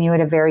ingrained in you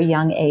at a very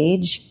young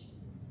age?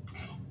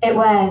 It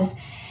was.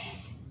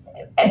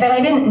 But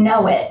I didn't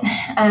know it,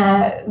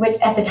 which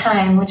at the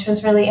time, which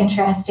was really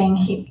interesting.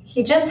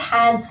 He just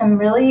had some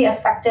really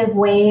effective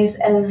ways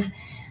of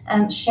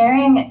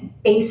sharing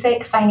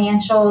basic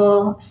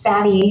financial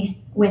savvy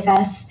with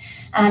us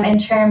in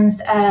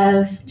terms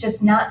of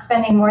just not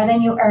spending more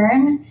than you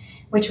earn,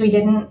 which we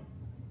didn't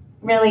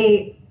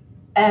really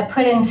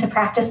put into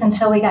practice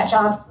until we got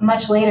jobs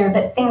much later.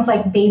 But things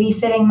like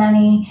babysitting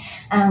money,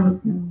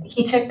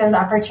 he took those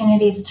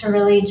opportunities to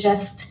really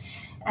just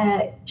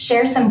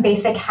share some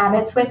basic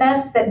habits with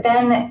us that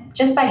then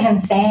just by him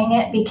saying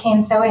it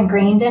became so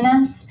ingrained in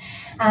us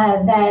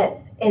that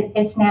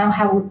it's now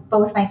how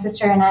both my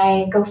sister and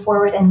I go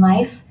forward in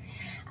life.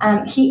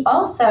 He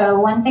also,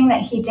 one thing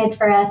that he did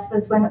for us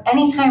was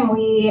anytime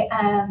we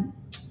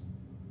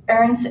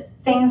earned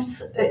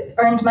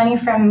money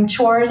from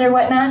chores or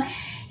whatnot,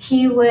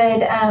 he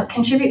would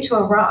contribute to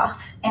a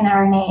Roth in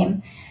our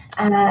name.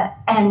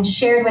 And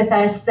shared with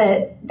us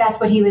that that's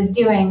what he was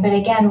doing. But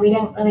again, we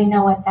didn't really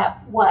know what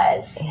that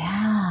was.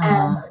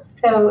 Yeah.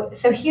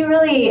 So he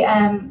really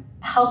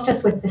helped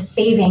us with the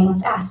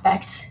savings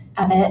aspect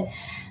of it,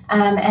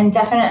 and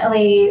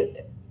definitely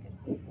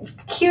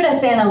cued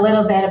us in a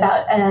little bit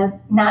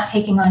about not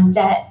taking on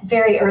debt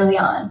very early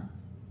on.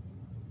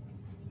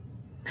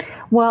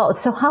 Well,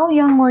 so how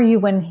young were you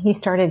when he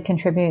started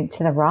contributing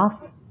to the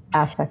Roth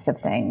aspects of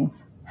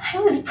things? I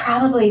was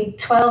probably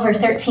 12 or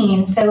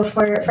 13. So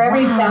for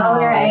every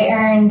dollar I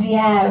earned,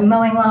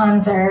 mowing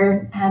lawns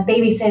or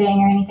babysitting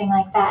or anything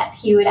like that,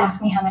 he would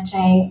ask me how much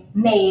I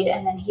made,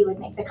 and then he would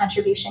make the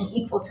contribution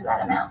equal to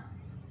that amount.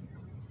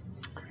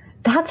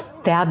 That's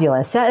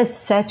fabulous. That is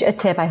such a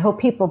tip. I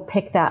hope people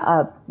pick that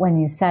up when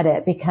you said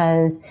it,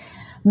 because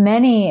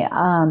many of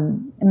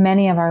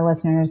our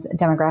listeners'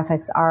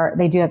 demographics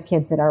they do have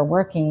kids that are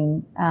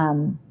working,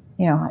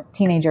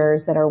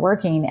 teenagers that are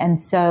working. And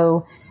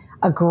so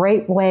a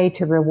great way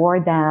to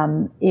reward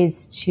them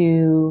is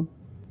to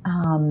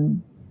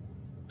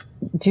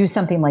do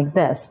something like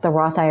this, the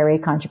Roth IRA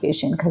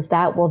contribution, because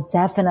that will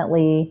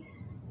definitely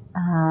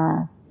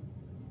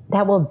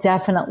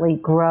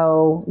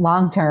grow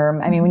long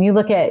term. I mean, when you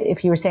look at,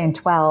 if you were saying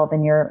 12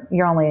 and you're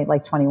only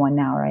like 21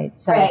 now, right?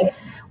 So right.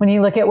 When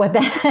you look at what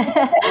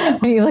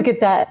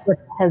that what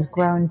has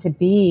grown to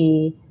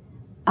be,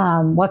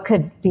 what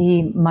could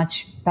be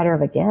much better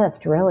of a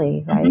gift,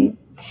 really, right? Mm-hmm.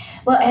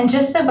 Well, and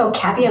just the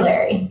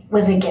vocabulary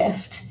was a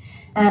gift.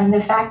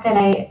 The fact that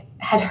I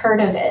had heard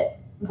of it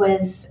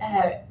was,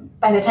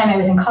 by the time I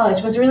was in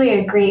college, was really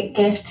a great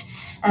gift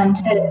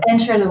to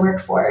enter the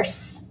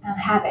workforce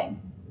having.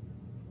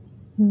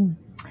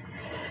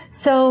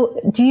 So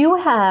do you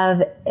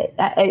have,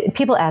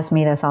 people ask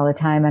me this all the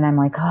time, and I'm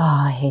like, oh,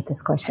 I hate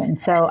this question.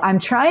 So I'm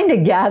trying to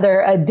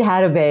gather a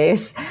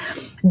database.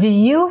 Do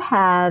you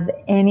have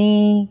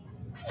any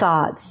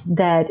thoughts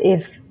that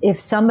if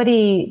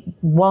somebody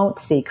won't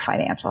seek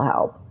financial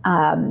help,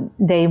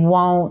 they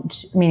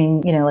won't,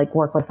 meaning, like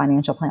work with a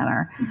financial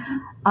planner,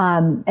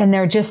 and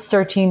they're just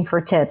searching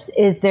for tips,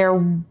 is there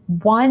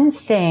one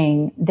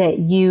thing that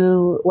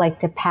you like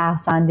to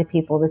pass on to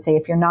people to say,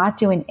 if you're not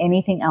doing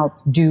anything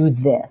else, do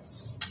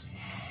this?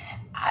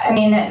 I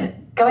mean,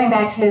 going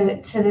back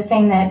to the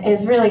thing that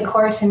is really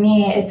core to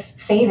me, it's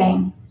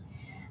saving.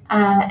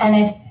 And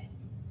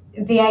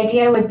if the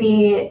idea would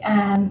be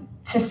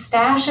to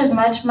stash as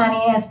much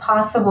money as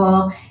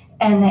possible,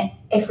 and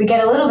if we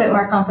get a little bit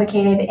more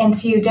complicated,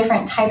 into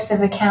different types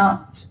of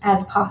accounts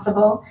as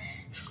possible.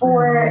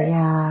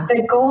 for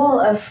the goal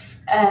of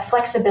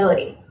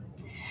flexibility.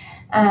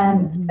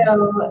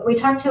 So we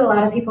talk to a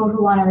lot of people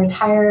who want to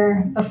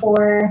retire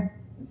before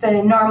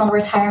the normal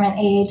retirement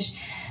age,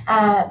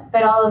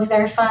 but all of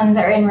their funds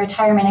are in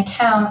retirement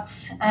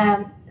accounts.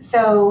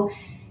 So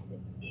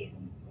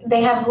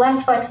they have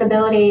less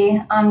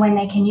flexibility on when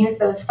they can use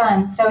those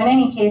funds. So in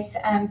any case,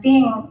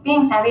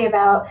 being savvy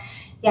about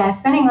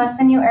spending less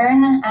than you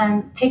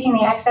earn, taking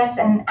the excess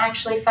and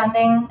actually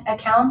funding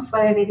accounts,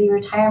 whether they be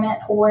retirement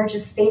or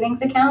just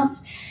savings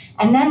accounts,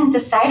 and then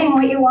deciding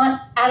what you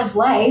want out of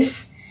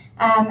life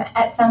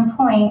at some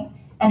point.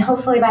 And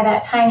hopefully by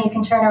that time you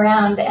can turn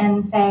around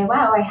and say,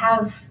 wow, I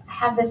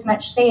have this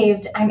much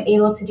saved. I'm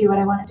able to do what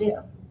I want to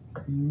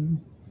do.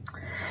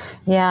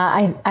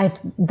 Yeah,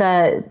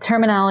 the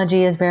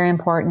terminology is very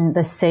important.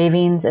 The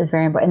savings is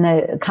very important.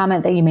 And the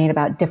comment that you made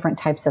about different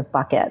types of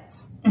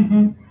buckets,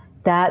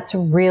 that's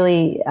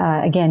really,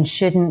 again,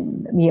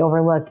 shouldn't be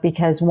overlooked,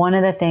 because one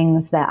of the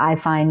things that I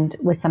find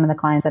with some of the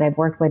clients that I've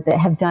worked with that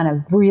have done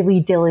a really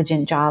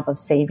diligent job of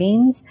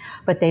savings,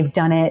 but they've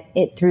done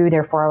it through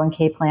their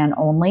 401k plan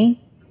only,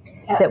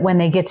 that when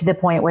they get to the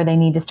point where they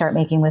need to start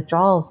making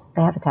withdrawals,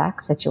 they have a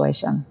tax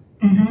situation.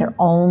 Because their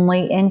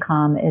only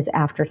income is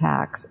after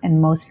tax.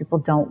 And most people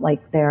don't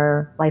like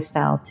their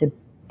lifestyle to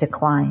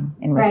decline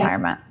in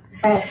retirement.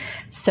 Right.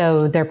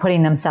 So they're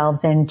putting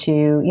themselves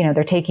into,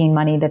 they're taking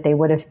money that they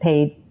would have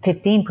paid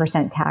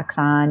 15% tax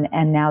on,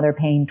 and now they're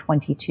paying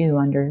 22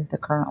 under the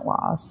current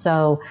law.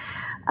 So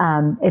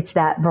it's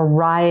that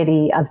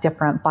variety of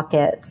different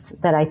buckets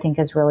that I think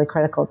is really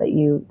critical that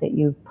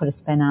you put a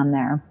spin on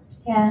there.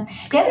 Yeah.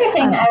 The other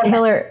thing,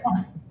 Taylor,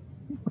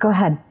 go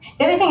ahead.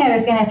 The other thing I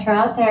was going to throw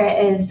out there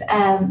is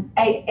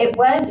it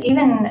was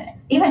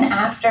even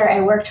after I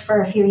worked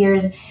for a few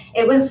years,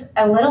 it was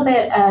a little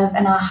bit of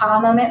an aha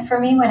moment for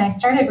me when I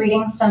started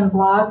reading some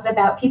blogs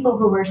about people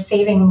who were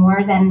saving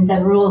more than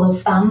the rule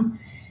of thumb,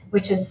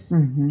 which is,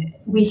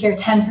 we hear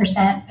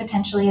 10%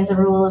 potentially as a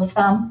rule of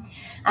thumb,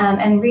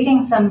 and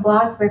reading some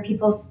blogs where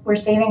people were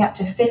saving up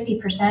to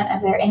 50%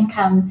 of their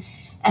income.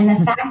 And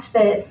the fact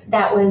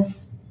that was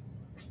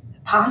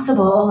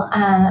possible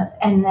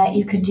and that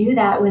you could do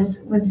that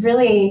was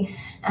really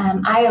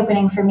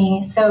eye-opening for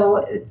me.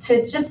 So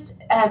to just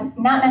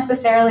not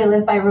necessarily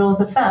live by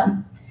rules of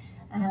thumb,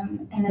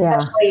 and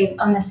especially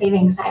on the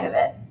savings side of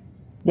it.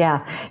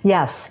 Yeah.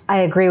 Yes, I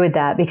agree with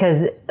that,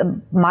 because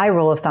my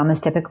rule of thumb is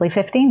typically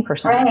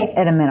 15%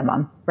 at a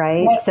minimum,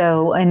 right?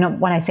 So, and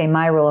when I say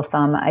my rule of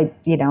thumb,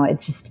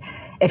 it's just,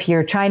 if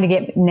you're trying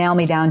to nail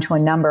me down to a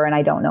number and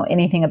I don't know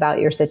anything about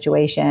your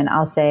situation,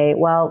 I'll say,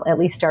 well, at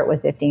least start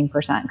with 15%,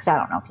 because I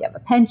don't know if you have a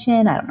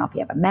pension. I don't know if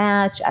you have a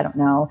match. I don't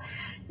know,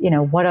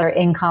 what other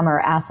income or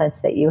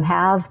assets that you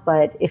have.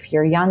 But if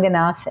you're young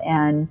enough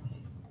and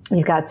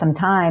you've got some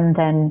time,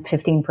 then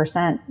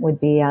 15% would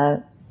be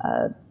a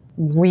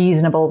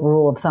reasonable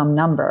rule of thumb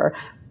number.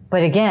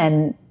 But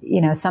again,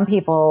 some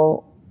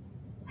people,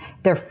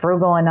 they're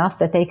frugal enough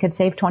that they could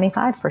save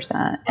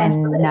 25%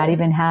 and not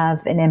even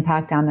have an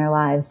impact on their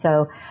lives.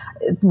 So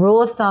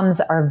rule of thumbs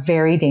are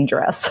very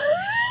dangerous.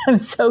 I'm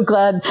so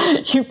glad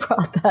you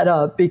brought that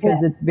up,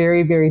 because it's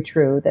very, very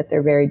true that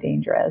they're very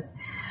dangerous.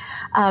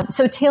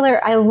 So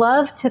Taylor, I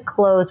love to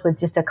close with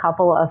just a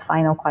couple of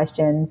final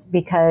questions,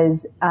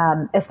 because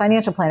as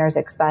financial planners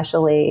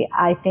especially,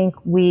 I think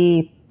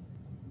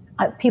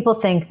people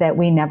think that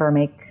we never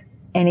make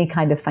any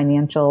kind of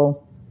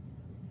financial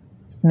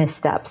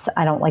missteps.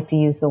 I don't like to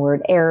use the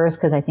word errors,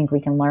 because I think we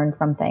can learn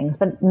from things,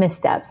 but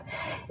missteps.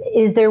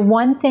 Is there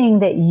one thing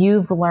that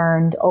you've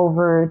learned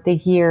over the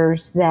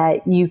years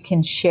that you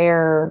can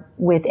share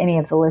with any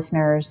of the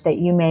listeners that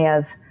you may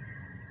have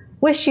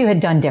wished you had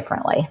done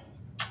differently?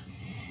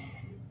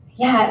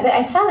 Yeah,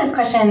 I saw this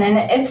question, and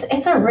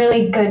it's a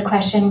really good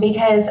question,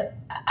 because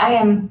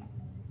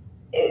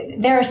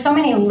there are so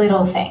many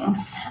little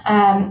things.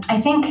 One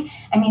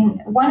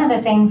of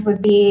the things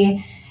would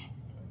be,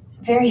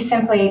 very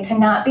simply, to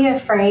not be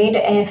afraid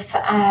if,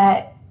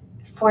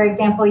 for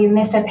example, you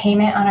miss a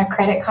payment on a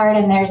credit card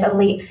and there's a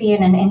late fee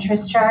and an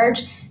interest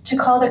charge, to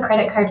call the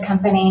credit card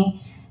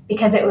company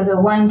because it was a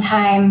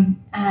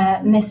one-time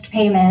missed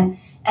payment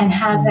and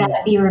have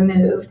that be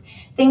removed.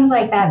 Things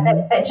like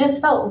that just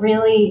felt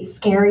really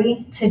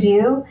scary to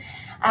do.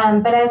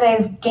 But as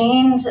I've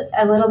gained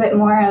a little bit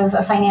more of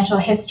a financial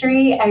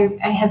history,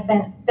 I have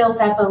been built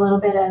up a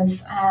little bit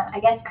of,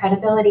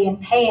 credibility in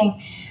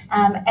paying,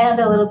 and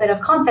a little bit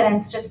of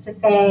confidence just to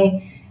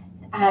say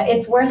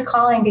it's worth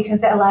calling,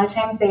 because a lot of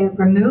times they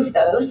remove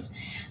those.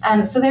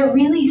 So they're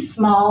really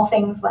small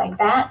things like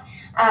that.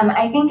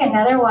 I think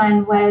another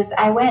one was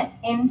I went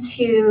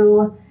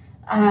into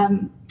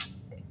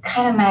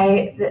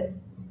the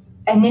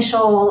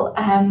initial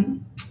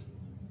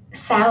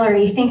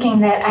salary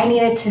thinking that I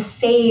needed to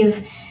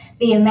save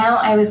the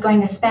amount I was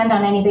going to spend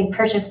on any big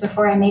purchase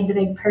before I made the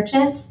big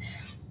purchase.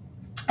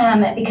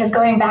 Because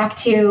going back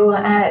to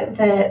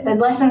the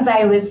lessons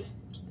I was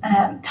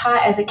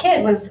taught as a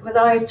kid was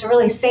always to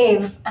really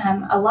save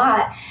a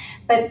lot.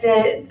 But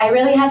I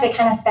really had to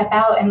kind of step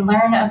out and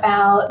learn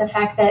about the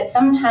fact that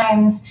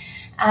sometimes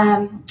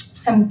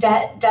some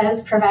debt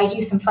does provide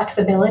you some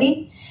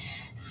flexibility.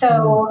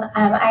 So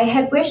I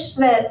had wished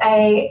that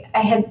I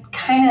had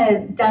kind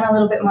of done a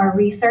little bit more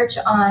research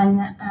on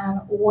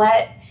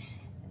what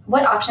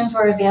options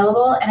were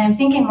available. And I'm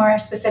thinking more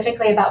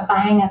specifically about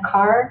buying a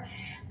car.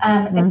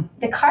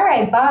 The car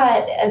I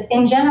bought,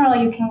 in general,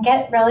 you can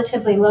get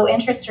relatively low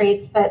interest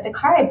rates, but the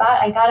car I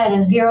got at a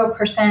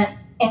 0%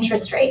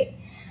 interest rate,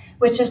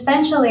 which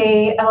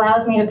essentially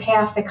allows me to pay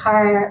off the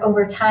car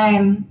over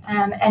time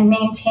and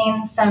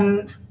maintain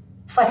some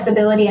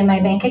flexibility in my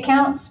bank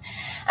accounts.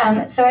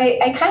 So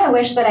I kind of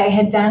wish that I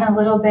had done a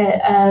little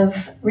bit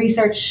of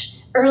research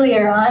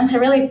earlier on to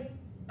really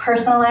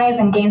personalize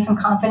and gain some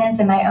confidence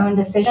in my own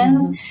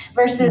decisions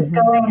versus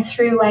going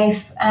through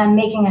life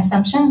making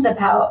assumptions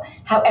about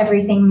how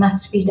everything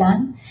must be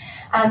done.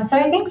 So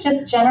I think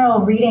just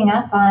general reading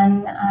up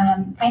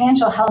on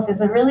financial health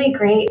is a really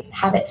great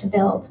habit to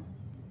build.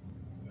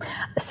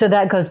 So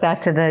that goes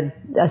back to the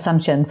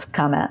assumptions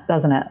comment,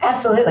 doesn't it?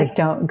 Absolutely. Like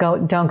don't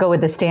go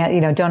with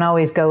the don't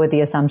always go with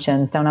the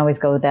assumptions. Don't always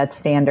go with that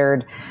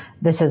standard.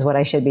 This is what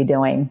I should be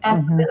doing.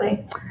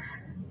 Absolutely.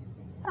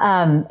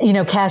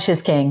 Cash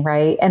is king,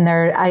 right? And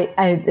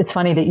it's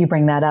funny that you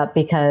bring that up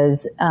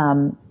because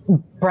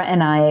Brent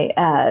and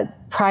I,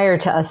 prior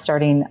to me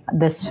starting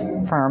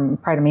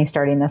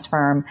this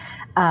firm,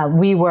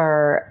 we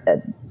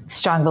were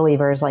strong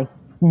believers, like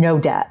no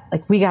debt.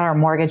 Like we got our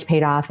mortgage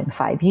paid off in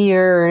 5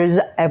 years.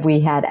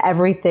 We had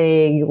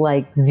everything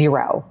like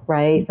zero,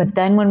 right? But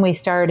then when we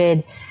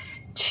started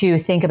to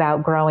think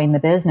about growing the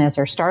business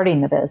or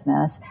starting the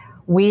business,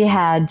 we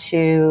had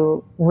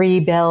to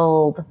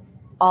rebuild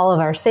all of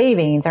our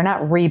savings, or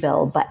not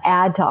rebuild, but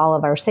add to all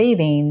of our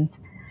savings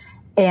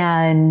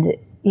and,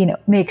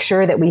 make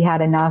sure that we had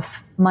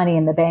enough money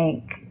in the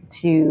bank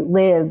to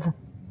live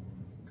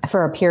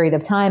for a period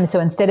of time. So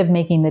instead of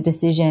making the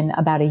decision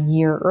about a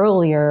year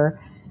earlier,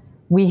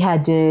 we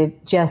had to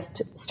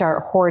just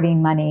start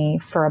hoarding money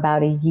for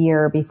about a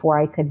year before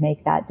I could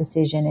make that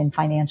decision and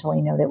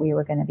financially know that we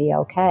were going to be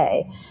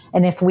okay.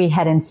 And if we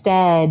had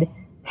instead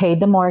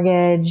paid the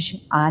mortgage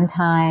on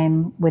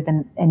time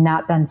and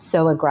not been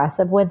so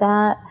aggressive with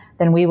that,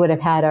 then we would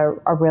have had a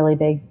really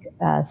big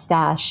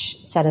stash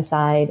set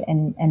aside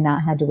and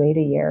not had to wait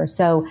a year.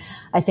 So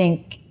I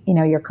think,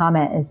 your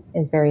comment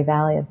is very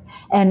valid.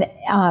 And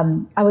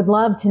I would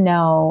love to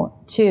know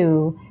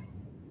too,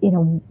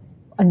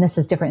 and this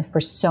is different for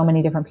so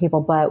many different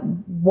people, but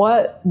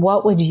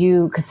what would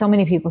you, because so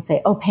many people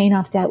say, oh, paying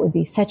off debt would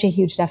be such a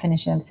huge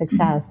definition of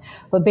success.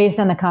 But based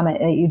on the comment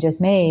that you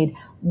just made,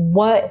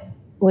 what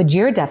would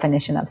your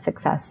definition of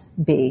success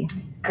be?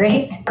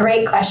 Great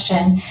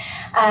question.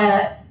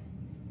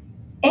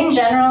 In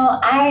general,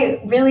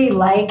 I really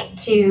like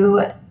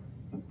to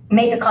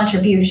make a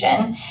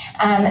contribution.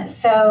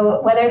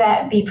 So whether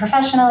that be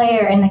professionally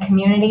or in the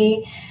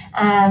community,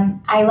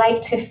 I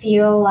like to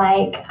feel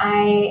like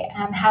I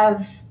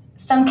have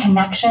some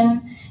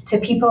connection to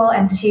people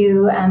and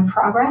to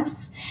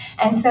progress.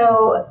 And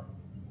so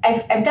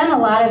I've done a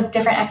lot of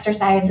different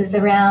exercises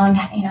around,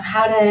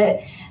 how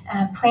to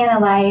plan a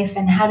life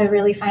and how to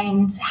really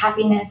find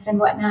happiness and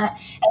whatnot.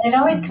 And it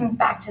always comes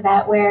back to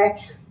that where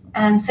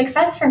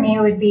success for me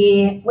would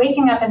be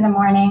waking up in the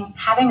morning,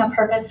 having a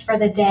purpose for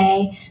the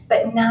day,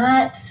 but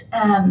not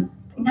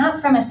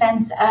from a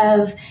sense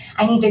of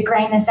I need to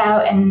grind this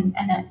out and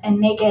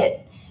make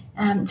it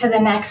to the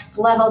next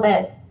level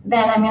that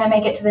then I'm going to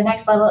make it to the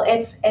next level.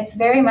 It's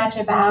very much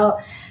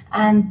about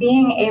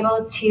being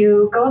able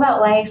to go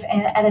about life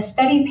at a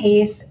steady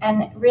pace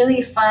and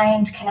really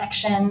find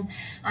connection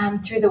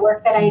through the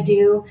work that I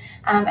do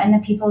and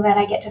the people that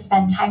I get to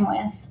spend time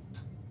with.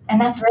 And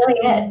that's really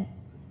it.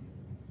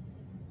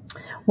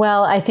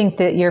 Well, I think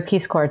that your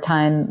Peace Corps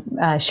time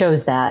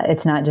shows that.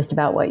 It's not just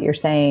about what you're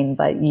saying,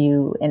 but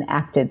you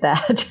enacted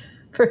that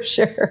for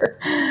sure.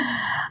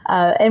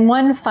 And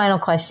one final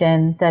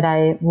question that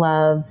I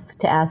love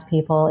to ask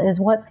people is,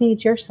 what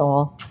feeds your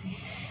soul?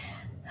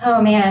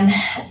 Oh man,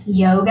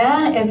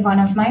 yoga is one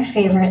of my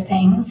favorite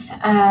things,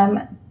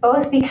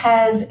 both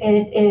because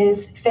it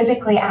is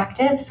physically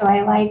active. So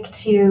I like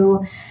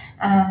to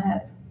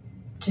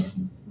just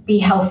be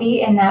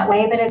healthy in that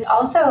way, but it's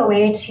also a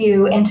way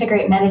to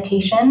integrate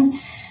meditation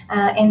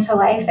into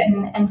life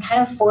and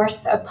kind of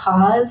force a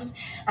pause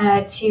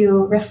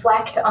to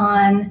reflect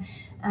on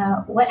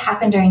what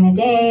happened during the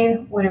day,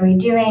 what are we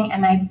doing,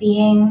 am I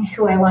being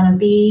who I want to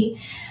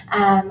be?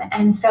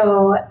 And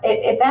so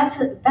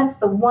that's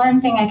the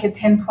one thing I could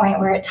pinpoint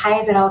where it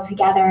ties it all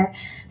together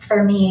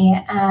for me.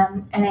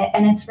 And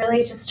it's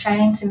really just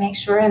trying to make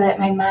sure that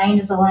my mind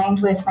is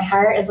aligned with my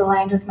heart, is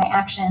aligned with my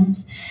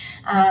actions.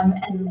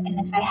 And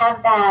if I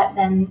have that,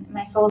 then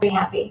my soul will be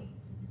happy.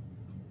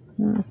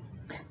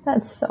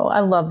 I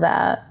love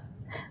that.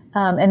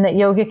 And that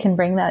yoga can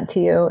bring that to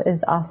you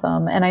is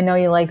awesome. And I know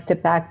you like to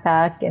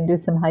backpack and do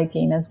some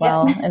hiking as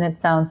well. Yep. And it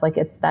sounds like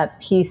it's that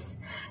peace.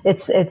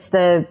 It's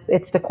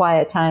the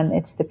quiet time.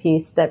 It's the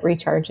peace that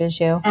recharges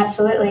you.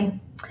 Absolutely.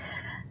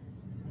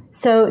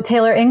 So,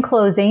 Taylor, in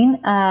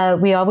closing,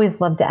 we always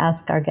love to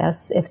ask our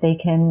guests if they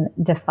can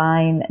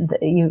define,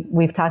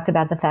 we've talked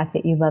about the fact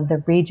that you love the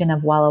region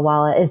of Walla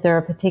Walla. Is there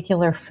a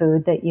particular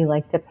food that you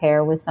like to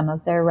pair with some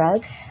of their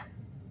reds?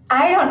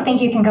 I don't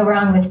think you can go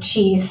wrong with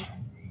cheese.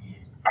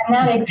 I'm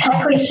not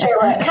exactly sure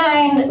what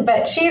kind,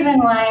 but cheese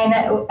and wine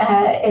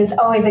is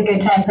always a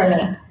good time for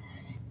me.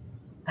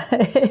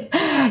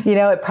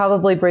 It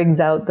probably brings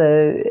out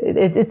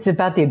it's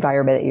about the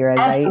environment that you're in,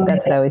 right? Absolutely.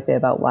 That's what I always say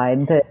about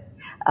wine.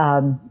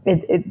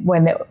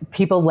 When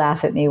people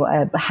laugh at me,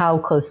 how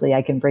closely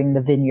I can bring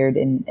the vineyard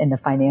in the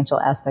financial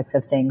aspects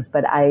of things.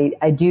 But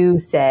I do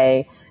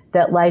say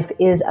that life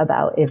is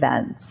about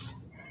events,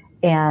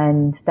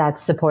 and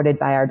that's supported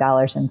by our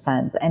dollars and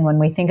cents. And when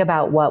we think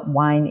about what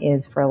wine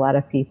is for a lot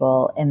of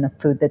people and the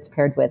food that's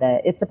paired with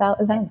it, it's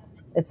about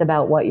events. It's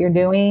about what you're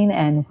doing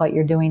and what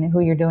you're doing and who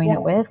you're doing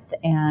it with.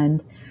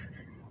 And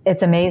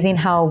it's amazing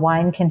how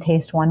wine can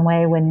taste one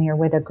way when you're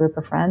with a group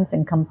of friends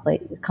and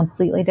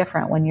completely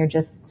different when you're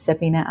just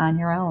sipping it on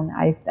your own.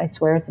 I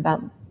swear it's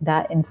about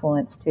that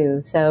influence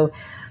too. So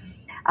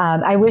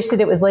I wish that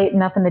it was late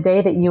enough in the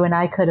day that you and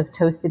I could have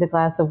toasted a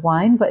glass of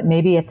wine, but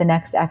maybe at the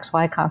next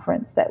XY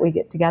conference that we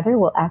get together,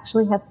 we'll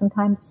actually have some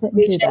time to sit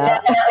and do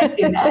that. We should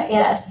definitely do that,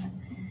 yes.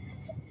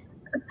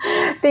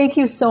 Thank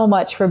you so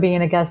much for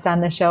being a guest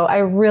on the show. I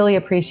really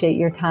appreciate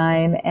your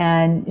time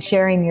and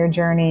sharing your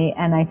journey.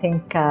 And I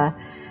think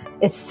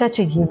it's such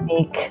a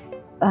unique,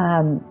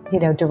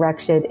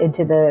 direction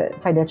into the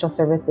financial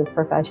services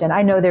profession.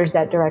 I know there's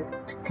that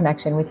direct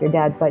connection with your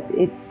dad, but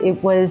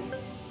it was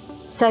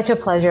such a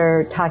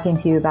pleasure talking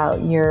to you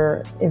about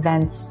your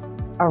events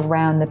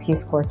around the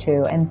Peace Corps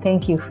too. And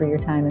thank you for your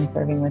time and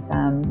serving with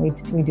them. We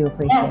do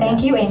appreciate it.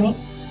 Thank you, Amy.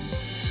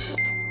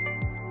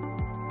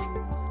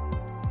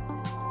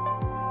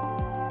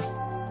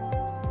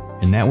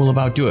 And that will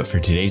about do it for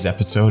today's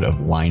episode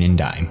of Wine and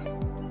Dime.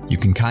 You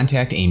can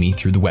contact Amy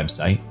through the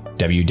website,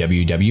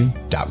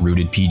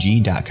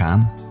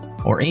 www.rootedpg.com,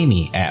 or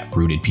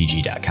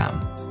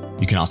amy@rootedpg.com.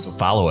 You can also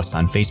follow us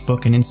on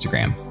Facebook and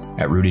Instagram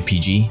at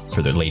RootedPG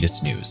for the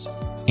latest news.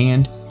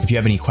 And if you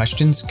have any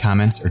questions,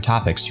 comments, or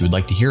topics you would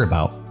like to hear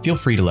about, feel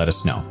free to let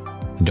us know.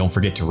 And don't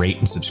forget to rate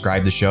and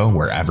subscribe the show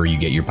wherever you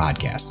get your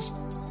podcasts.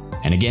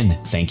 And again,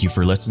 thank you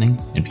for listening,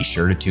 and be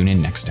sure to tune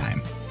in next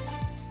time.